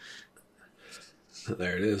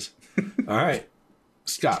 There it is. All right.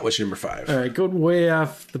 Scott, what's your number 5? All right, going way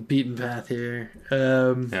off the beaten path here.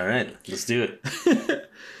 All right, let's do it.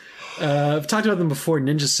 I've talked about them before.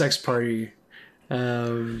 Ninja Sex Party.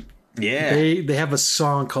 Yeah, They have a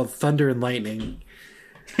song called Thunder and Lightning.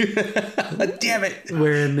 Damn it!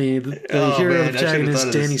 Wherein the hero of the I should've protagonist, thought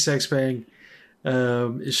of Danny this. Sexbang,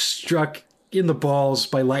 is struck in the balls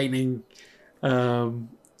by lightning, and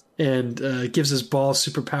gives his balls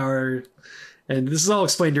superpower. And this is all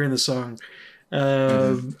explained during the song.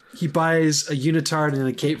 He buys a unitard and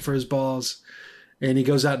a cape for his balls, and he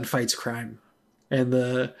goes out and fights crime. And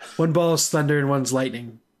the one ball is thunder and one's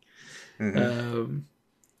lightning.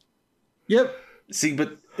 Yep. See,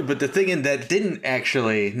 but the thing in that didn't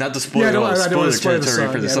actually, not to spoil, I don't wanna spoiler spoil the territory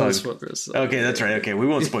song. for the Yeah, I don't wanna song. spoil the song. Okay, that's right. Okay, we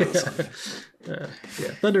won't spoil the song.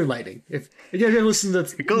 Yeah, Thunder and Lightning. If you listen to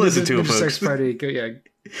Go listen to it, Ninja folks. Sex Party, give it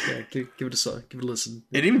a song. Give it a listen.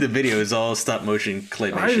 And even the video is all stop motion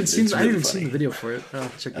claymation. I haven't seen It's I really haven't funny. seen the video for it. I'll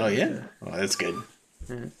check it Oh out. yeah, oh, that's good.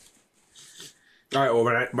 All right,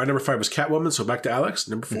 well, my number 5 was Catwoman, so back to Alex.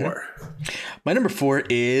 Number 4. My number 4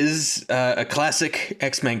 is a classic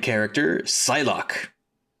X-Men character, Psylocke. You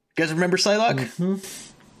guys remember Psylocke? Mm-hmm.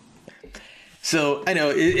 So I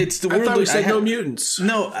know it's the world. I thought we said no mutants.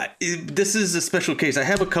 No, this is a special case. I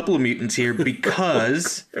have a couple of mutants here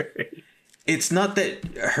because it's not that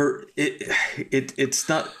her. It's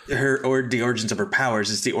not her or the origins of her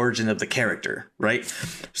powers. It's the origin of the character, right?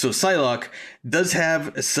 So Psylocke does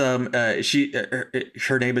have some.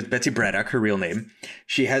 Her name is Betsy Braddock. Her real name.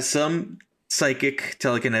 She has some psychic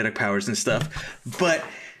telekinetic powers and stuff, but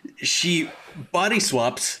she body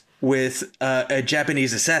swaps with a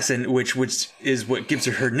Japanese assassin, which is what gives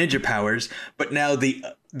her ninja powers. But now the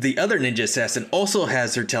other ninja assassin also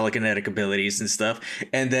has her telekinetic abilities and stuff.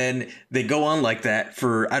 And then they go on like that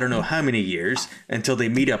for I don't know how many years until they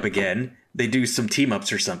meet up again. They do some team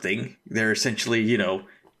ups or something. They're essentially,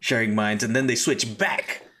 sharing minds, and then they switch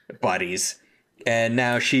back bodies. And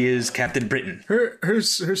now she is Captain Britain. Her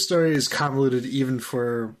story is convoluted even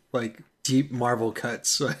for like deep Marvel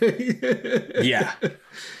cuts. Yeah.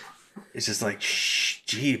 It's just like,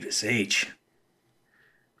 jeebus H.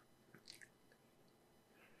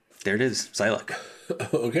 There it is, Psylocke.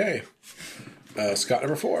 Okay. Scott,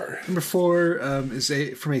 number 4. Number 4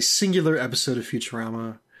 is from a singular episode of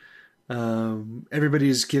Futurama. Everybody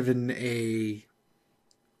is given an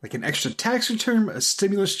extra tax return, a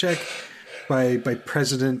stimulus check by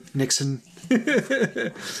President Nixon.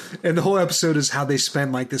 And the whole episode is how they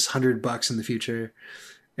spend like this $100 in the future.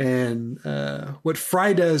 And what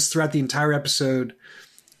Fry does throughout the entire episode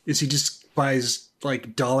is he just buys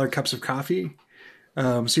like dollar cups of coffee.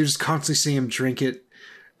 So you're just constantly seeing him drink it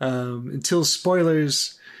until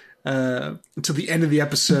spoilers, until the end of the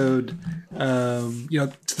episode.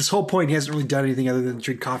 To this whole point, he hasn't really done anything other than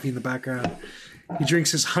drink coffee in the background. He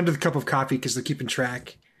drinks his 100th cup of coffee because they're keeping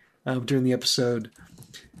track during the episode.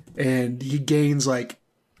 And he gains like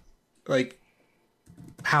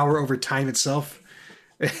power over time itself.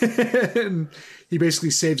 And he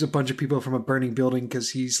basically saves a bunch of people from a burning building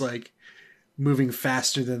because he's like moving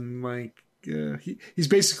faster than like he's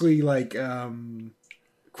basically like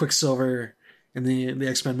Quicksilver in the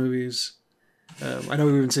X-Men movies. I know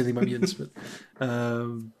we haven't said anything about mutants, but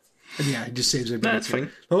and yeah, he just saves everybody. That's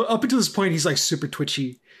fine. Up until this point, he's like super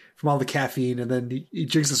twitchy from all the caffeine, and then he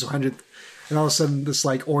drinks this 100th, and all of a sudden this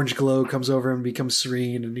like orange glow comes over him and becomes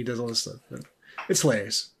serene, and he does all this stuff. But it's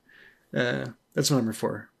hilarious. That's my number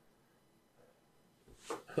 4.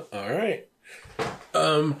 All right.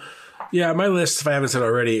 Yeah, my list, if I haven't said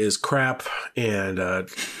already, is crap, and there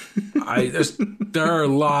are a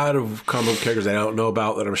lot of comic book characters I don't know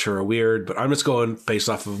about that I'm sure are weird, but I'm just going based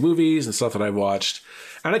off of movies and stuff that I've watched.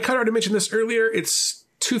 And I kind of already mentioned this earlier. It's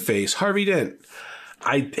Two-Face, Harvey Dent.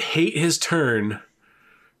 I hate his turn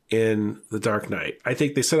in The Dark Knight. I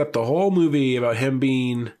think they set up the whole movie about him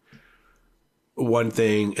being one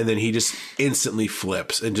thing, and then he just instantly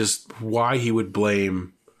flips, and just why he would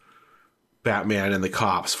blame Batman and the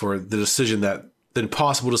cops for the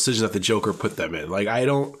impossible decision that the Joker put them in. Like,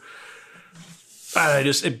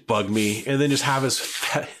 it bugged me. And then just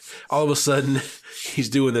have all of a sudden he's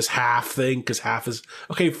doing this half thing because half is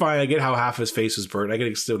okay. Fine. I get how half his face was burnt. I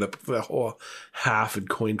get still that whole half and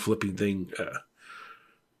coin flipping thing.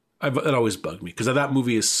 It always bugged me because that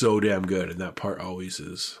movie is so damn good. And that part always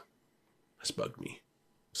has bugged me.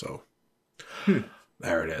 So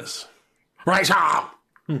there it is. Right now.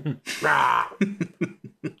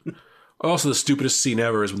 Also, the stupidest scene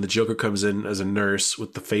ever is when the Joker comes in as a nurse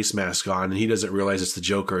with the face mask on, and he doesn't realize it's the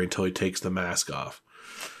Joker until he takes the mask off.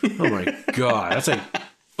 Oh my god, that's like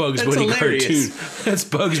Bugs Bunny hilarious. cartoon. That's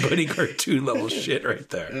Bugs Bunny cartoon level shit right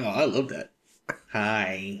there. Oh, I love that.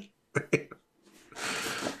 Hi.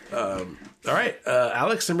 All right,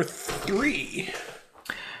 Alex, number 3.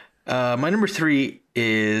 My number 3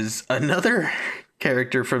 is another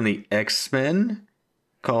character from the X-Men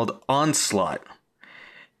called Onslaught.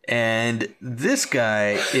 And this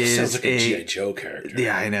guy is sounds like a G.I. Joe character.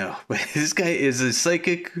 Yeah, I know. But this guy is a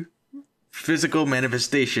psychic physical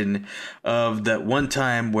manifestation of that one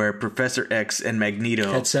time where Professor X and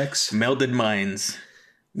Magneto had sex, melded minds.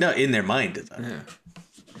 No, in their mind. Yeah.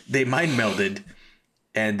 They mind melded,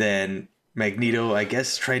 and then Magneto, I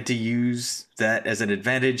guess, tried to use that as an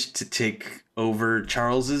advantage to take over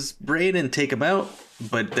Charles's brain and take him out,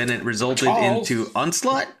 but then it resulted into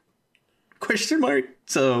Onslaught? Question mark.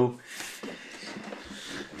 So,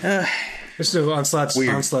 there's no Onslaught's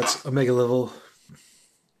Omega level.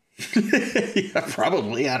 Yeah,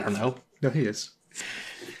 probably. I don't know. No, he is.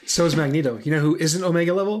 So is Magneto. You know who isn't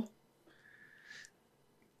Omega level?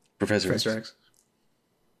 Professor X.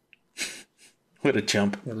 What a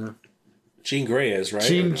chump. I know. Jean Grey is, right?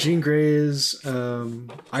 Jean Grey is.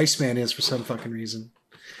 Iceman is for some fucking reason.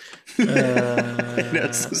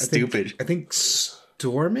 That's so stupid. I think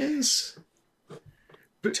Storm is.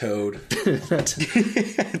 Toad. That's,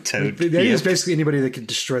 Toad. the idea is basically anybody that could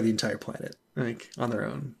destroy the entire planet, like on their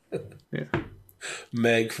own. Yeah.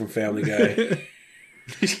 Meg from Family Guy.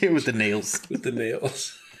 With the nails. With the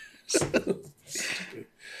nails.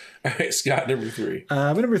 All right, Scott, number 3.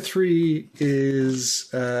 My number 3 is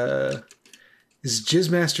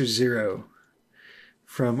Jizzmaster Zero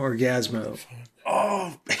from Orgasmo.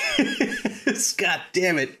 Oh, Scott,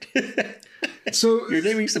 damn it. So You're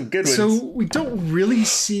naming some good ones. So we don't really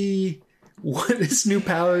see what his new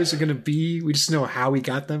powers are going to be. We just know how he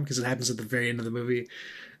got them because it happens at the very end of the movie.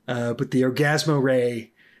 But the Orgasmo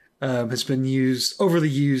Ray has been overly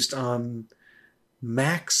used on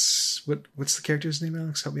Max. What's the character's name,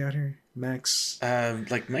 Alex? Help me out here. Max.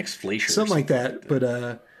 Like Max Fleischer. Something like that. But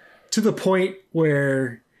to the point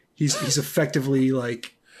where he's effectively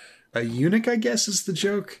like a eunuch, I guess is the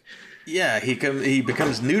joke. Yeah, he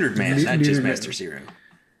becomes Neutered Man, not just Master Zero.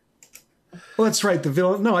 Well, that's right. The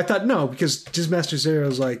villain. No, I thought no, because Jizzmaster Zero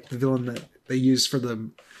is like the villain that they use for the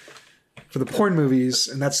porn movies,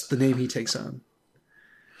 and that's the name he takes on.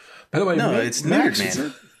 By the way, No, it's Max, Neutered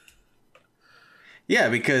Man. Yeah,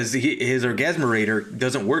 because his Orgasmerator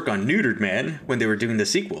doesn't work on Neutered Man when they were doing the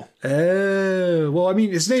sequel. Well, I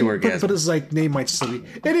mean, his name, Orgasmo. but his like name might still be.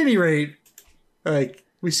 At any rate, like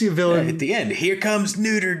we see a villain At the end, here comes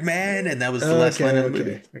Neutered Man, and that was the last line of the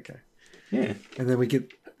movie. Okay. Yeah. And then we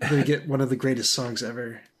get one of the greatest songs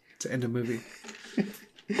ever to end a movie.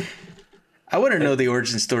 I want to know the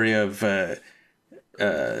origin story of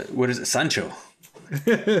what is it, Sancho?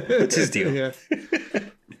 What's his deal? Yeah.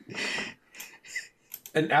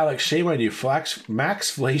 And Alex, shame on you.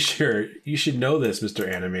 Max Fleischer, you should know this,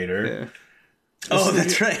 Mr. Animator. Yeah. Oh,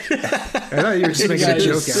 that's right. I thought you were just The making guy a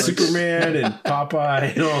joke, does Alex. Superman and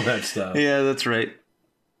Popeye and all that stuff. Yeah, that's right.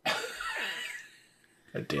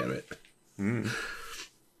 God damn it.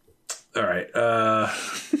 All right.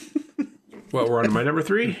 Well, we're on to my number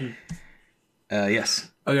 3?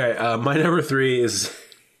 Yes. Okay, my number 3 is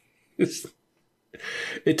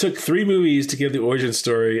it took 3 movies to give the origin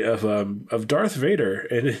story of Darth Vader,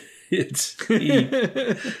 and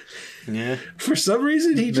Yeah. for some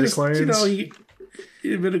reason he just Midichlorians.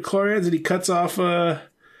 he midichlorians and he cuts off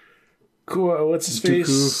what's his face,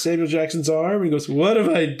 Dooku. Samuel Jackson's arm, and he goes, "What have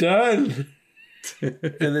I done?" And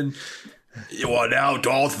then you are now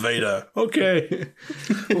Darth Vader. Okay.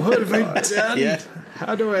 What have I done? Yeah.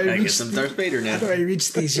 How do I I reach? guess I'm Darth Vader now. How do I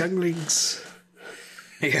reach these younglings?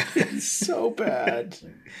 Yeah. So bad.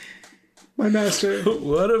 My master.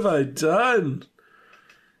 What have I done?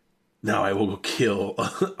 Now I will go kill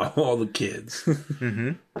all the kids.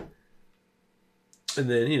 Mm-hmm. And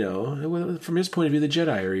then, from his point of view, the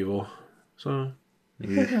Jedi are evil. So,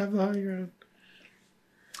 Have the high ground.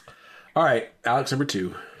 all right, Alex, number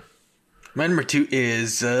 2. My number 2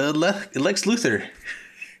 is Lex Luthor.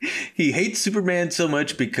 He hates Superman so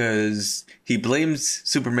much because he blames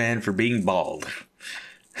Superman for being bald.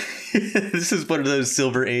 This is one of those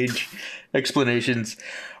Silver Age explanations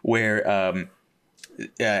where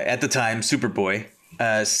at the time Superboy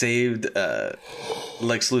saved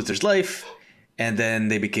Lex Luthor's life, and then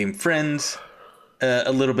they became friends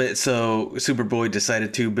a little bit. So Superboy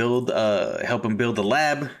decided to help him build a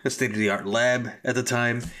lab, a state-of-the-art lab at the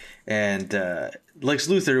time, and Lex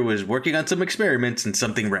Luthor was working on some experiments, and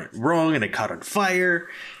something went wrong, and it caught on fire.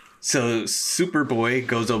 So Superboy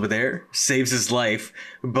goes over there, saves his life,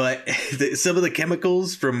 but some of the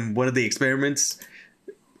chemicals from one of the experiments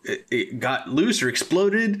it got loose or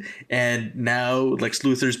exploded, and now Lex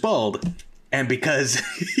Luthor's bald. And because,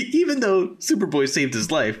 even though Superboy saved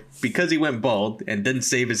his life, because he went bald and didn't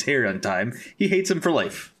save his hair on time, he hates him for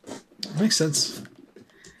life. Makes sense.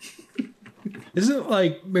 Isn't it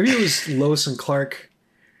like maybe it was Lois and Clark,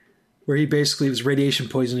 where he basically was radiation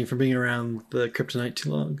poisoning from being around the kryptonite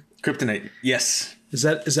too long? Kryptonite, yes. Is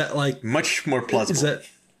that like Much more plausible. is that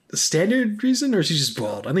the standard reason, or is he just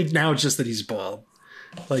bald? I think now it's just that he's bald.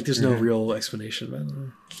 Like there's no real explanation. I don't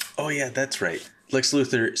know. Oh yeah, that's right. Lex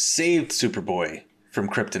Luthor saved Superboy from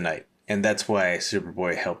kryptonite, and that's why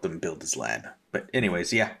Superboy helped him build his lab. But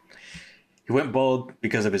anyways, yeah. He went bald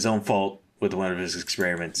because of his own fault with one of his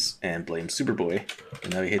experiments and blamed Superboy,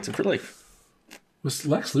 and now he hates him for life. Was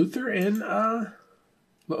Lex Luthor in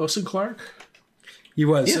Lois and Clark? He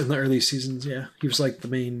was in the early seasons. Yeah, he was like the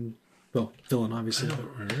main villain, obviously. I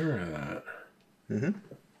don't remember that. Mm-hmm.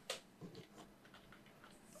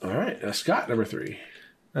 All right, Scott, number 3.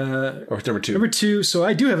 Or number 2. Number 2. So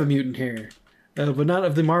I do have a mutant here, but not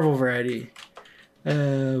of the Marvel variety.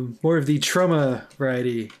 more of the trauma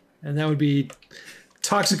variety, and that would be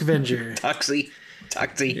Toxic Avenger. Toxie.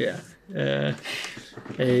 Yeah.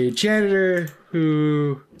 A janitor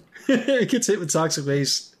who gets hit with toxic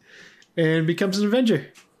waste and becomes an Avenger.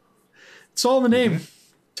 It's all in the name.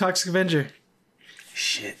 Toxic Avenger.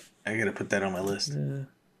 Shit. I gotta put that on my list.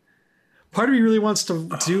 Part of me really wants to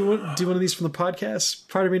do one of these from the podcast.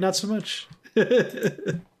 Part of me not so much.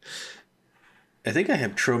 I think I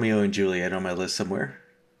have Tromeo and Juliet on my list somewhere.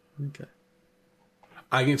 Okay.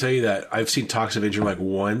 I can tell you that I've seen Toxic Avenger like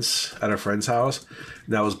once at a friend's house.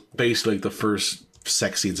 And that was basically like the first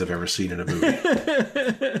sex scenes I've ever seen in a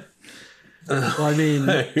movie. Well, I mean,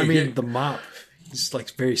 the mop. He's like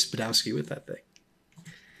very Spadowski with that thing.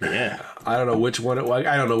 Yeah. I don't know which one it was.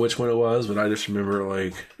 I don't know which one it was, but I just remember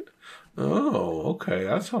like, oh, okay,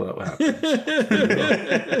 that's how that happened.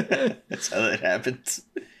 That's how that happens.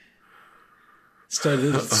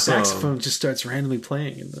 The saxophone just starts randomly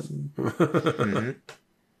playing, and then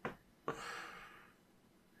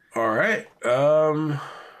All right. We're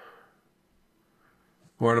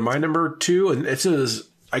on my number 2, and it says,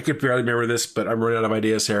 I could barely remember this, but I'm running out of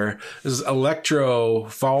ideas here. This is Electro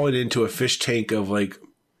falling into a fish tank of like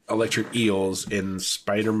electric eels in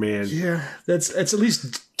Spider-Man. yeah, that's at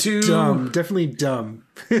least 2. dumb. Definitely dumb.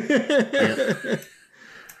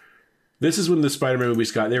 This is when the Spider-Man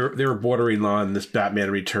movies got, they were bordering on this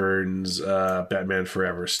Batman Returns, Batman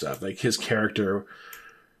Forever stuff. Like his character,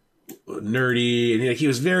 nerdy, and like, he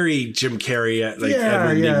was very Jim Carrey at like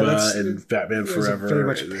Edward Nygma and Batman Forever. Very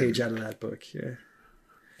much a page out of that book. Yeah.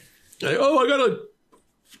 Like, oh, I gotta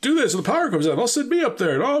do this, and the power comes out. I'll send me up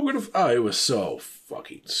there, and it was so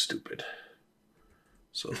fucking stupid.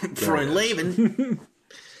 So Freund Levin.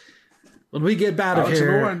 When we get out of Alex,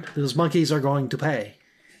 here, number 1. those monkeys are going to pay.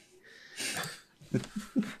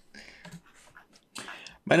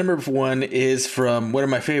 My number 1 is from one of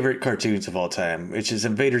my favorite cartoons of all time, which is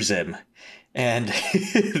Invader Zim. And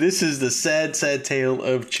this is the sad, sad tale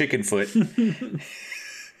of Chickenfoot.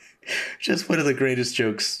 Just one of the greatest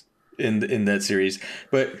jokes in that series.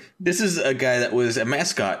 But this is a guy that was a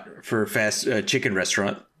mascot for a fast chicken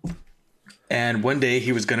restaurant. And one day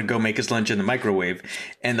he was going to go make his lunch in the microwave,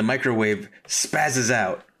 and the microwave spazzes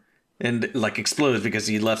out and like explodes because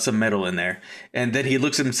he left some metal in there. And then he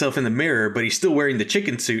looks at himself in the mirror, but he's still wearing the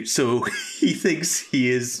chicken suit, so he thinks he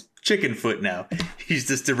is Chickenfoot now. He's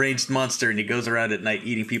this deranged monster, and he goes around at night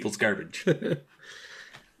eating people's garbage.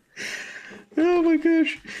 Oh my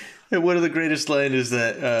gosh. And one of the greatest lines is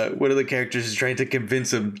that one of the characters is trying to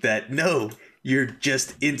convince him that, no, you're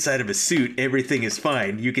just inside of a suit. Everything is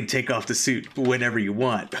fine. You can take off the suit whenever you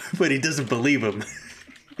want. But he doesn't believe him.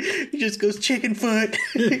 He just goes, Chickenfoot,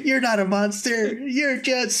 you're not a monster. You're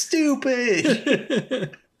just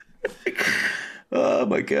stupid. Oh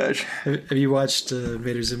my gosh. Have you watched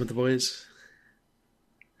Invader Zim with the boys?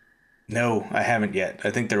 No, I haven't yet.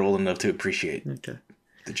 I think they're old enough to appreciate Okay.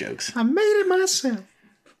 the jokes. I made it myself.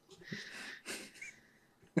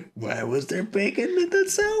 Why was there bacon in the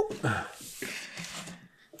soup?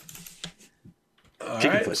 All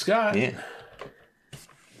Chickenfoot. right, Scott. Yeah.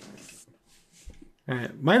 All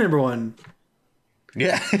right, my number 1.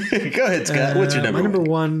 Yeah. Go ahead, Scott. What's your number My number one?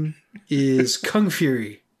 1 is Kung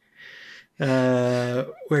Fury,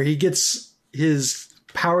 where he gets his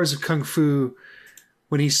powers of kung fu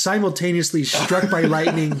when he's simultaneously struck by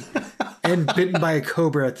lightning and bitten by a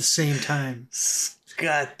cobra at the same time.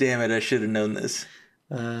 God damn it, I should have known this.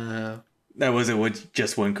 That wasn't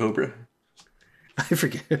just one cobra. I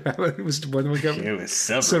forget. It was one cobra. It was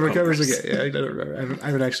several Several covers cobras. again. Yeah, I don't remember. I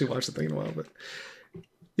haven't actually watched the thing in a while, but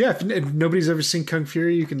yeah, if nobody's ever seen Kung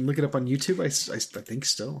Fury, you can look it up on YouTube. I think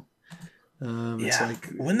still. It's Yeah. like,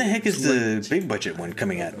 When the heck is the big budget one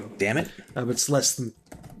coming out? Damn it. but it's less than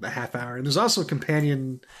a half hour, and there's also a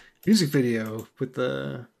companion music video with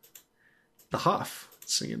the Hoff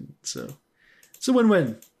singing. So it's a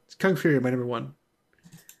win-win. It's Kung Fury, my number 1.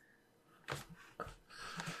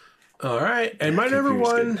 All right, and my number Fury's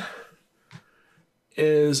 1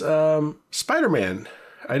 is Spider-Man.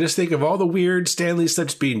 I just think of all the weird Stan Lee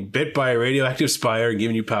stuff, being bit by a radioactive spire and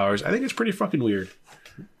giving you powers. I think it's pretty fucking weird.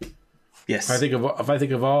 Yes. If I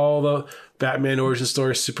think of all the Batman origin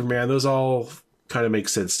stories, Superman, those all kind of make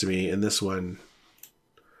sense to me. And this one,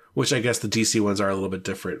 which I guess the DC ones are a little bit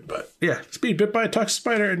different, but yeah, it's being bit by a toxic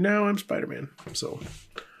spider, and now I'm Spider-Man. So,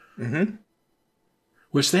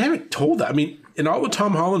 which they haven't told that. I mean, in all the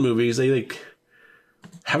Tom Holland movies, they like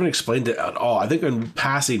haven't explained it at all. I think in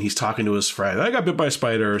passing, he's talking to his friend. I got bit by a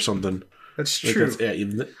spider or something. That's Like,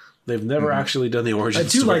 true. they've never actually done the origin I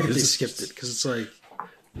do story. like that they This is- skipped it because it's like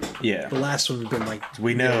Yeah. the last one has been like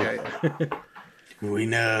We know. Yeah. We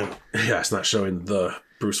know. Yeah, it's not showing the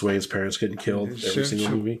Bruce Wayne's parents getting killed every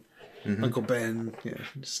single movie. Uncle Ben. Yeah.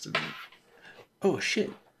 Oh,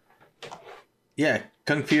 shit. Yeah,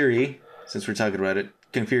 Kung Fury, since we're talking about it,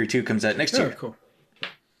 Kung Fury 2 comes out next year. Cool.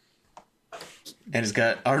 And it's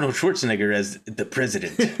got Arnold Schwarzenegger as the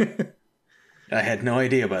president. I had no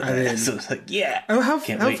idea about that. So it's like, yeah. Oh, how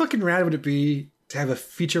wait. fucking rad would it be to have a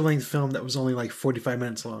feature-length film that was only like 45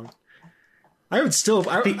 minutes long? I would still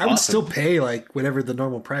pay like whatever the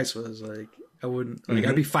normal price was. Like I wouldn't. Like,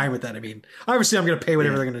 I'd be fine with that. I mean, obviously, I'm going to pay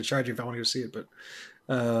whatever they're going to charge you if I want to go see it. But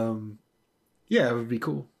yeah, it would be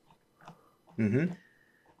cool. Mm-hmm.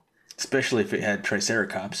 Especially if it had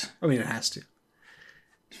Triceratops. I mean, it has to.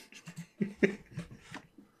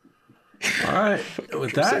 All right.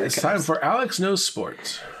 With that, it's time for Alex Knows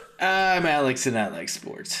Sports. I'm Alex, and I like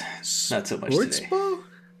sports. Not so much Sports today. ball?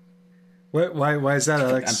 Why is that,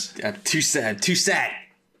 Alex? I'm too sad. Too sad.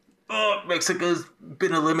 Oh, Mexico's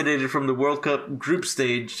been eliminated from the World Cup group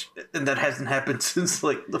stage, and that hasn't happened since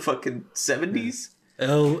like the fucking 70s.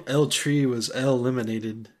 El Tree was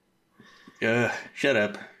eliminated. Shut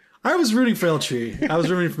up. I was rooting for El Tree. I was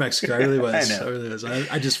rooting for Mexico. I really was. I know. I really was.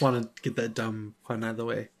 I just want to get that dumb pun out of the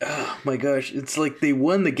way. Oh my gosh, it's like they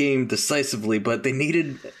won the game decisively, but they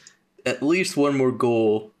needed at least one more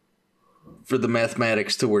goal for the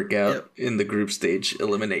mathematics to work out in the group stage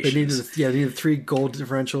elimination. They needed 3 goal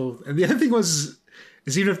differential. And the other thing is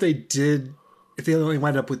even if they only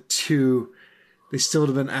wind up with 2, they still would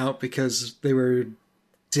have been out because they were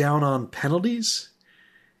down on penalties.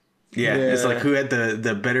 Yeah, it's like who had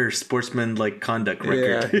the better sportsman like conduct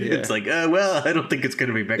record. Yeah. It's like, well, I don't think it's going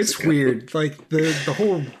to be Mexico. It's weird. Like the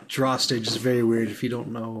whole draw stage is very weird if you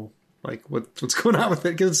don't know like what's going on with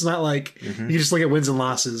it, because it's not like you can just look at wins and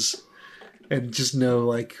losses and just know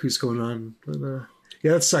like who's going on. But,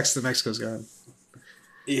 yeah, that sucks that Mexico's gone.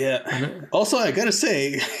 Yeah. Also, I gotta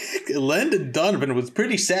say, Landon Donovan was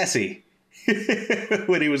pretty sassy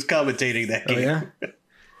when he was commentating that game. Oh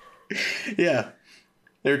yeah. Yeah.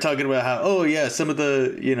 They were talking about how, some of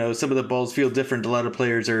the balls feel different. A lot of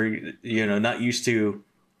players are, not used to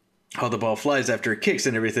how the ball flies after it kicks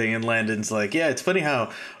and everything. And Landon's like, yeah, it's funny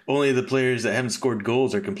how only the players that haven't scored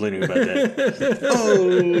goals are complaining about that.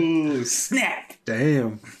 Oh, snap.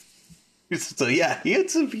 Damn. So yeah, he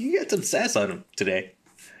had some sass on him today.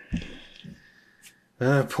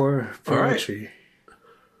 Poor right. Tree.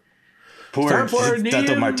 Poor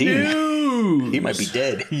Tato Martin. News. He might be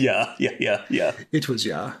dead. Yeah. It was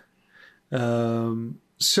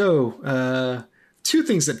So, 2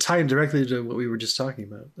 things that tie in directly to what we were just talking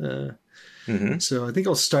about. So I think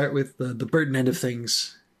I'll start with the Burton end of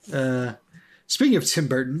things. Speaking of Tim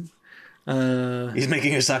Burton. He's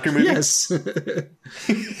making a soccer movie? Yes.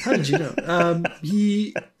 How did you know?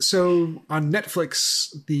 So on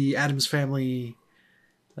Netflix, the Addams Family,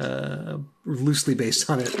 loosely based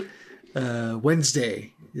on it,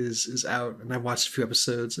 Wednesday is out, and I watched a few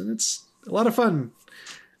episodes, and it's a lot of fun.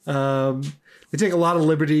 They take a lot of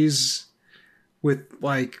liberties with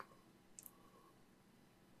like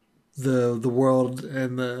the world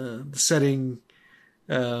and the setting.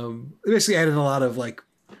 They basically added a lot of like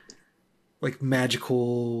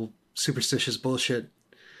magical, superstitious bullshit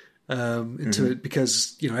into it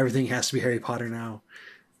because everything has to be Harry Potter now.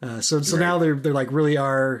 So now they're like really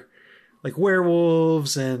are like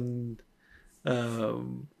werewolves and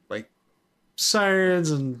like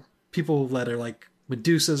sirens and people that are like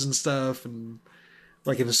Medusas and stuff, and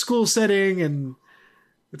like in a school setting, and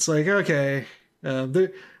it's like okay.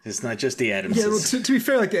 It's not just the Addams. Yeah, well, to be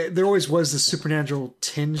fair, like there always was this supernatural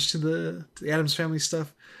tinge to the Addams Family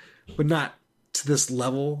stuff, but not to this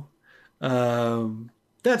level.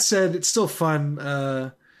 That said, it's still fun.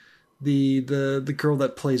 The girl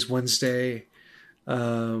that plays Wednesday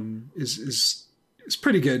is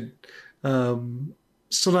pretty good.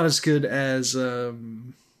 Still not as good as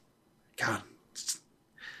God,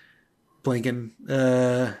 blanking.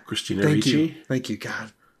 Christina Ricci. Thank you,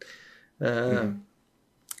 God.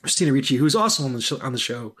 Christina Ricci, who's also on the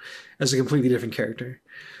show as a completely different character.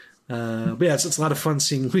 But yeah, it's a lot of fun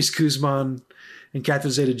seeing Luis Guzman and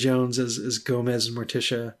Catherine Zeta-Jones as Gomez and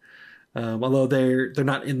Morticia. Although they're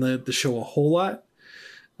not in the show a whole lot.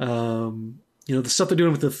 The stuff they're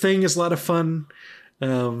doing with The Thing is a lot of fun.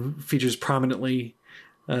 Features prominently.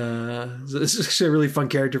 It's actually a really fun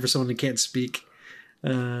character for someone who can't speak.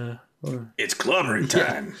 It's clobbering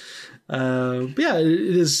time. But yeah,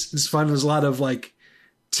 it's fun. There's a lot of like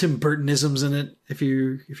Tim Burtonisms in it if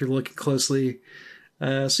you're looking closely.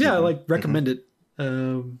 I recommend it.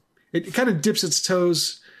 It kind of dips its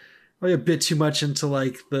toes probably a bit too much into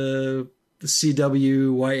like the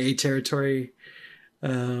CW YA territory.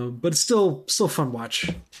 But it's still fun watch.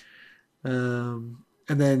 And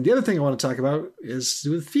then the other thing I want to talk about is to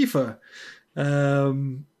do with FIFA.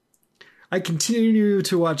 I continue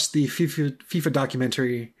to watch the FIFA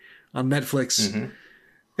documentary on Netflix, and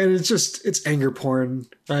it's anger porn.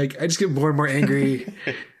 Like, I just get more and more angry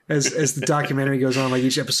as the documentary goes on. Like,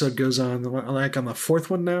 each episode goes on. Like, on the fourth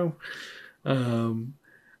one now. Not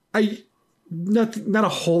a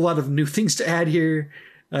whole lot of new things to add here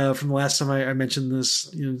from the last time I mentioned this.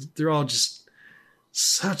 You know, they're all just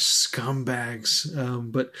such scumbags.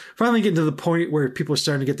 But finally getting to the point where people are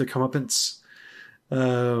starting to get their comeuppance.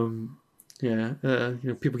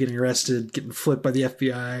 People getting arrested, getting flipped by the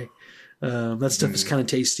FBI. That stuff is kind of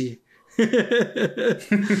tasty.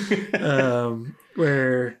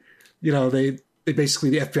 Where, they basically,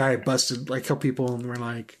 the FBI busted like a couple people and were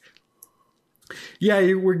like, yeah,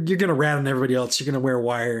 you're going to rat on everybody else. You're going to wear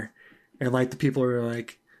wire. And like the people are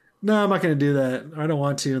like, no, I'm not going to do that. I don't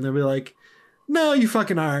want to. And they'll be like, no, you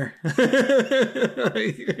fucking are. You're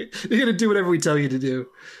going to do whatever we tell you to do.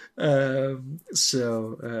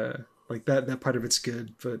 Like that part of it's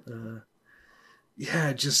good, but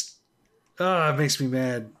it makes me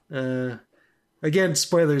mad. Again,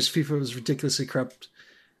 spoilers, FIFA was ridiculously corrupt.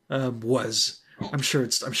 I'm sure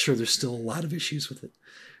there's still a lot of issues with it.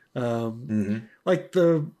 Like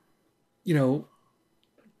I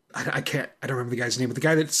don't remember the guy's name, but the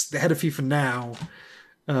guy that's the head of FIFA now,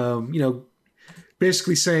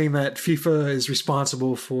 basically saying that FIFA is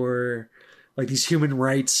responsible for like these human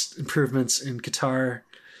rights improvements in Qatar.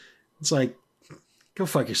 It's like, go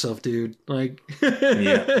fuck yourself, dude. Like,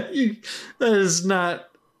 that's not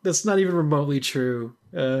even remotely true.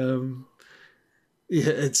 I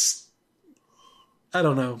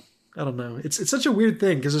don't know. It's such a weird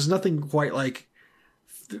thing because there's nothing quite like,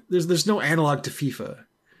 there's no analog to FIFA.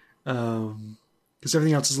 Because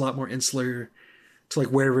everything else is a lot more insular to like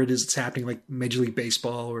wherever it is it's happening, like Major League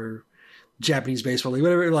Baseball or Japanese baseball league,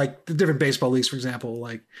 whatever, like the different baseball leagues, for example.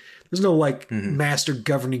 Like, there's no like master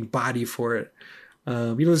governing body for it.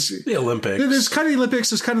 The Olympics. There's kind of the Olympics.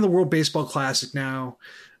 There's kind of the World Baseball Classic now,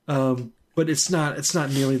 but it's not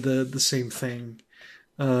nearly the same thing.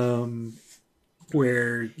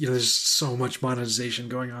 Where there's so much monetization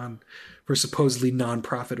going on for a supposedly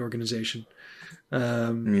non-profit organization.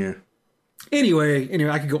 Anyway,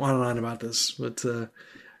 I could go on and on about this, but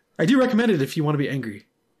I do recommend it if you want to be angry.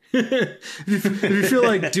 if you feel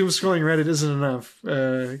like doom scrolling Reddit isn't enough,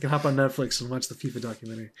 you can hop on Netflix and watch the FIFA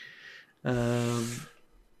documentary.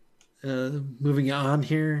 Moving on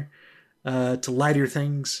here to lighter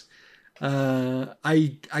things.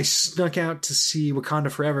 I snuck out to see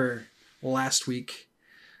Wakanda Forever last week.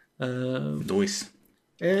 Nice.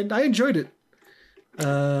 And I enjoyed it.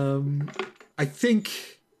 I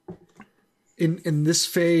think in this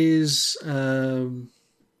phase, I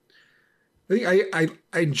think I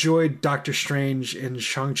enjoyed Doctor Strange and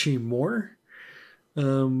Shang-Chi more.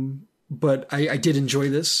 But I did enjoy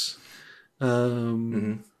this.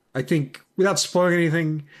 I think, without spoiling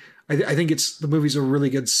anything, I think the movie's a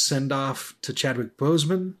really good send-off to Chadwick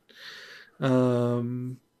Boseman. I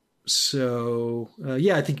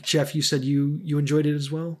think, Jeff, you said you enjoyed it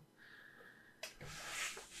as well.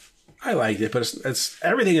 I liked it, but it's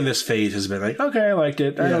everything in this phase has been like, okay, I liked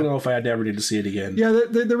it. I don't know if I ever need to see it again. Yeah,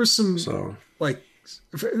 there was some like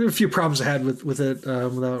there were a few problems I had with it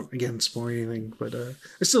without again spoiling anything, but I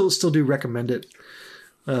still do recommend it.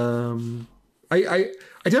 I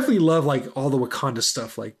definitely love like all the Wakanda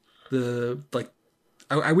stuff. Like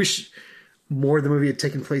I wish more of the movie had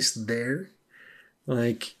taken place there.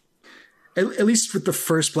 Like at least with the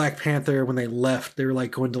first Black Panther, when they left, they were like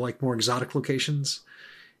going to like more exotic locations.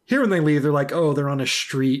 Here, when they leave, they're like, oh, they're on a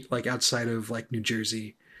street like outside of like New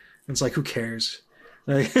Jersey. And it's like, who cares?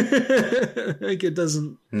 Like, like it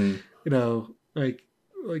doesn't, like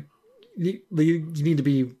you need to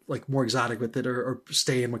be like more exotic with it or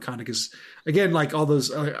stay in Wakanda. Because again, like all those,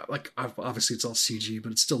 like obviously it's all CG,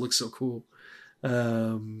 but it still looks so cool.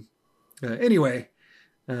 Anyway,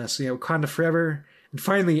 Wakanda Forever. And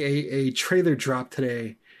finally, a trailer dropped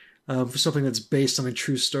today for something that's based on a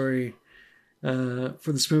true story. For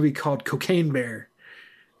this movie called Cocaine Bear.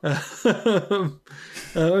 I'm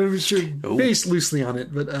sure based loosely on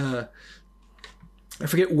it, but I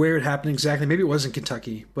forget where it happened exactly. Maybe it was in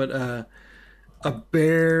Kentucky, but a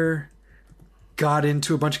bear got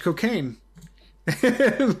into a bunch of cocaine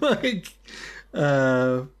and like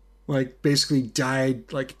basically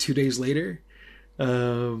died like 2 days later.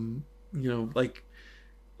 Like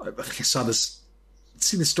I think I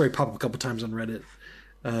seen this story pop up a couple times on Reddit.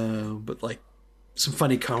 But like some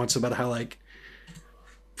funny comments about how like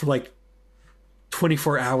for like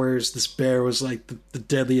 24 hours, this bear was like the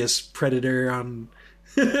deadliest predator on,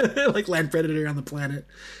 like land predator on the planet.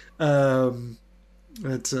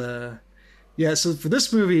 Yeah, so for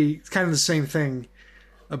this movie, it's kind of the same thing.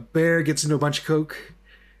 A bear gets into a bunch of coke,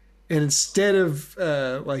 and instead of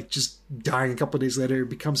like just dying a couple of days later, it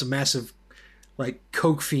becomes a massive like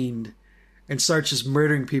coke fiend and starts just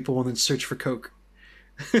murdering people and then search for coke.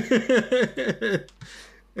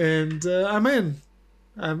 And I'm in.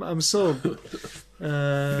 I'm sold.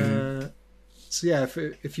 So yeah,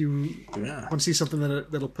 if you want to see something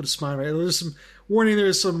that'll put a smile right, there's some warning.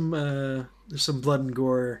 There's some blood and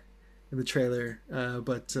gore in the trailer,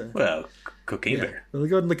 but well, Cocaine Bear. Well,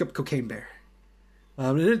 go ahead and look up Cocaine Bear.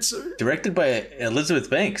 And it's Directed by Elizabeth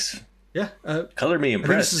Banks. Yeah, Color me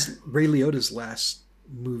impressed. This is Ray Liotta's last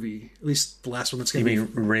movie, at least the last one that's going to be. You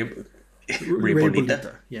mean Ray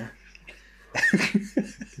Bonita? Yeah.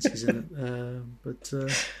 He's in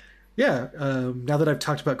it. Yeah. Now that I've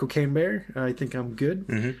talked about Cocaine Bear, I think I'm good.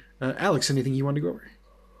 Mm-hmm. Alex, anything you want to go over?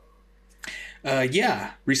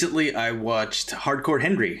 Yeah. Recently, I watched Hardcore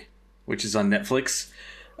Henry, which is on Netflix.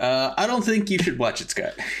 I don't think you should watch it,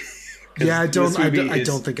 Scott. Yeah, I don't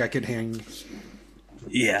think I could hang.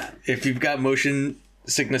 Yeah, if you've got motion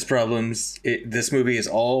sickness problems, this movie is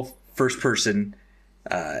all first person.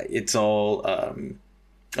 It's all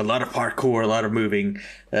a lot of parkour, a lot of moving,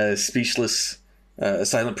 speechless,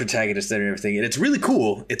 silent protagonist and everything. And it's really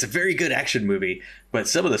cool. It's a very good action movie, but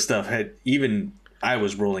some of the stuff I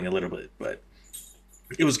was rolling a little bit, but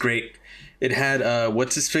it was great. It had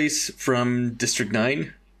what's his face from District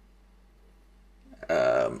 9.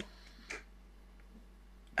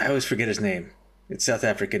 I always forget his name. It's South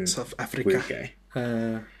African weird guy.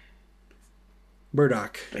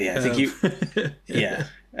 Murdoch. Yeah, I think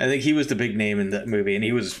I think he was the big name in that movie, and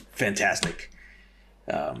he was fantastic.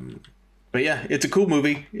 But yeah, it's a cool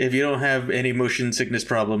movie. If you don't have any motion sickness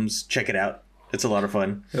problems, check it out. It's a lot of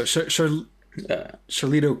fun. Charlito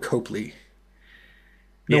Copley.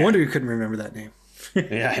 No wonder you couldn't remember that name.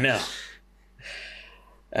 Yeah, I know.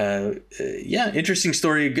 Interesting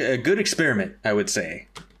story. A good experiment, I would say.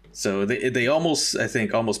 So they almost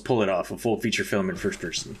pull it off, a full feature film in first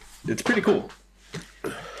person. It's pretty cool.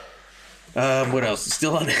 What else?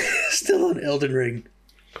 Still on Elden Ring.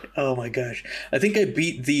 Oh my gosh! I think I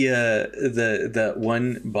beat the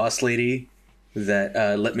one boss lady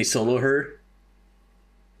that let me solo her.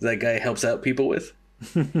 That guy helps out people with.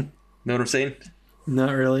 Know what I'm saying?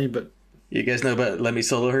 Not really, but you guys know about Let Me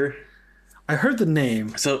Solo Her. I heard the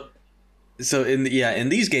name. So in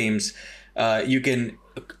these games, you can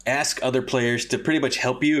ask other players to pretty much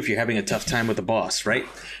help you if you're having a tough time with a boss, right?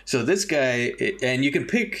 So this guy, and you can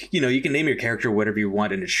pick, you can name your character whatever you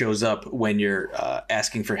want, and it shows up when you're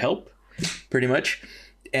asking for help, pretty much.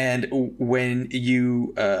 And when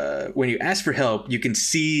you ask for help, you can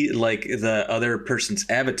see like the other person's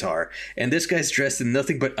avatar, and this guy's dressed in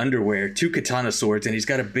nothing but underwear, 2 katana swords, and he's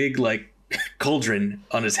got a big like cauldron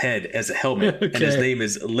on his head as a helmet. Okay. And his name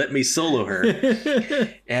is Let Me Solo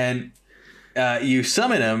Her. And you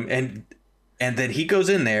summon him, and then he goes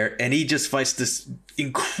in there and he just fights this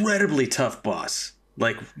incredibly tough boss.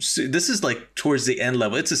 Like, this is like towards the end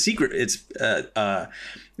level. It's a secret. It's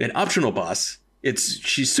an optional boss.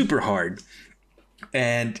 She's super hard,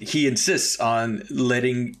 and he insists on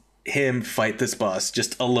letting him fight this boss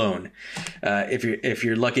just alone. If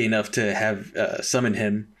you're lucky enough to have summon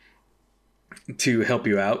him to help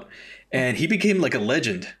you out. And he became like a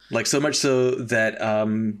legend, like so much so that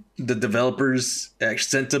the developers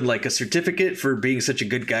sent him like a certificate for being such a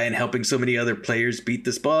good guy and helping so many other players beat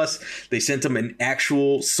this boss. They sent him an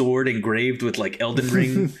actual sword engraved with like Elden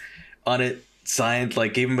Ring on it, signed,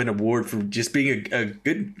 like gave him an award for just being a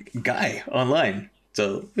good guy online.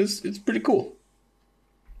 So it's pretty cool.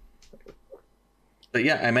 But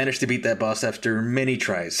yeah, I managed to beat that boss after many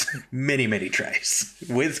tries, many tries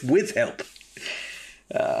with help.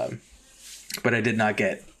 But I did not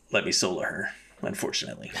get Let Me Solo Her,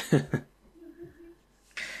 unfortunately.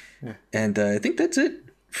 And I think that's it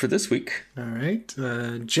for this week. All right.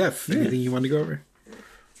 Jeff, anything you want to go over?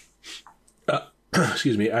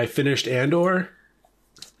 Excuse me. I finished Andor.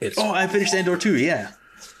 I finished Andor too, yeah.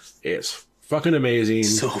 It's fucking amazing.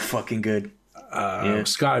 So fucking good.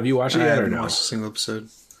 Scott, have you watched it yet or no? I haven't watched a single episode.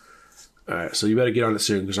 All right, so you better get on it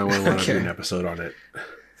soon because I want to do an episode on it.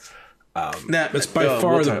 It's by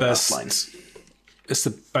far the best. It's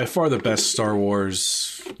by far the best Star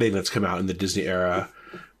Wars thing that's come out in the Disney era.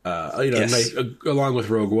 Yes. Along with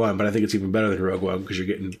Rogue One, but I think it's even better than Rogue One because you're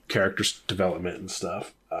getting character development and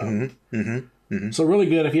stuff. So really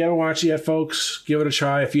good. If you haven't watched it yet, folks, give it a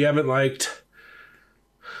try. If you haven't liked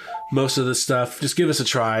most of the stuff. Just give us a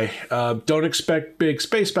try. Don't expect big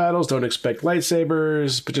space battles. Don't expect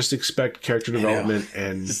lightsabers, but just expect character development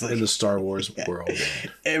and in the Star Wars world.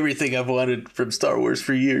 Everything I've wanted from Star Wars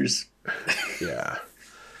for years. Yeah.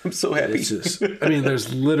 I'm so happy. It's just, I mean,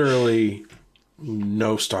 there's literally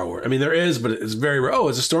no Star Wars. I mean, there is, but it's very rare. Oh,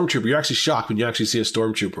 it's a stormtrooper. You're actually shocked when you actually see a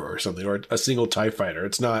stormtrooper or something, or a single TIE fighter.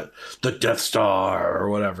 It's not the Death Star or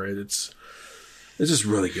whatever. It's just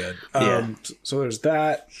really good. So there's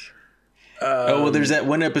that. There's that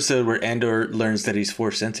one episode where Andor learns that he's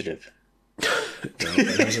force sensitive. No,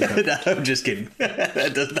 I'm just kidding.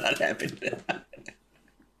 That does not happen.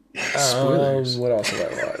 What else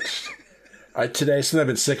have I watched? Today, since I've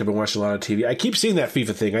been sick, I've been watching a lot of TV. I keep seeing that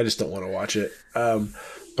FIFA thing. I just don't want to watch it. But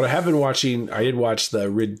I have been watching. I did watch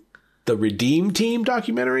the Redeem Team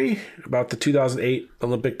documentary about the 2008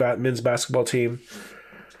 Olympic men's basketball team.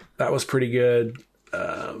 That was pretty good.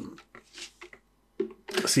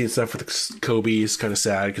 Seeing stuff with Kobe is kind of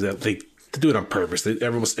sad because they do it on purpose.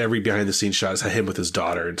 Almost every behind the scenes shot is him with his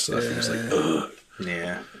daughter and stuff. It's like, ugh.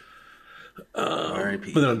 Yeah.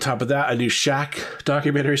 R.I.P. But then on top of that, a new Shaq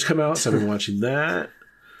documentary's come out, so I've been watching that.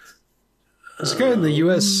 There's a guy in the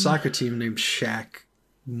U.S. soccer team named Shaq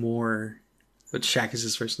Moore, but Shaq is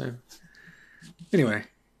his first name. Anyway.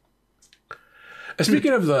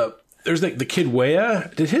 Speaking of there's like the kid Weah.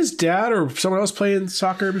 Did his dad or someone else play in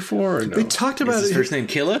soccer before? Or no? They talked about Is his first name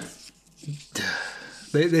Killa?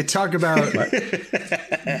 They talk about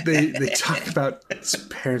they talk about his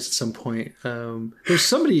parents at some point. There's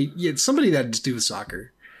somebody that had to do with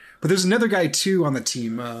soccer, but there's another guy too on the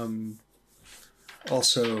team,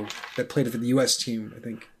 also that played for the U.S. team, I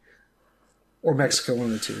think, or Mexico,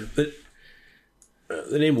 one of the two.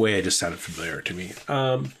 The name Weah just sounded familiar to me.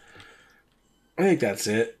 I think that's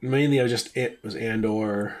it. Mainly, it was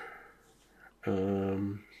Andor.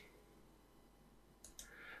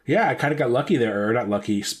 Yeah, I kind of got lucky there, or not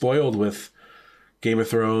lucky, spoiled with Game of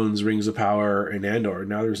Thrones, Rings of Power, and Andor.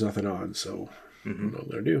 Now there's nothing on, so I don't know what I'm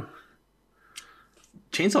gonna do.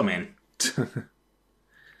 Chainsaw Man.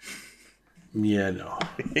 Yeah, no.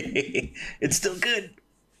 It's still good.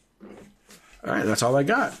 All right, that's all I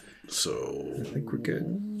got. So I think we're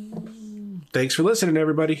good. Thanks for listening,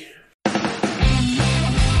 everybody.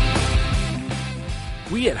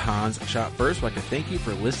 We at Hans Shot First would like to thank you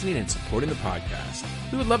for listening and supporting the podcast.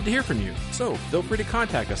 We would love to hear from you, so feel free to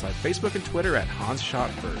contact us on Facebook and Twitter at Hans Shot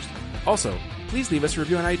First. Also, please leave us a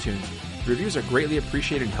review on iTunes. Reviews are greatly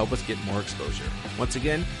appreciated and help us get more exposure. Once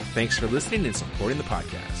again, thanks for listening and supporting the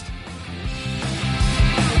podcast.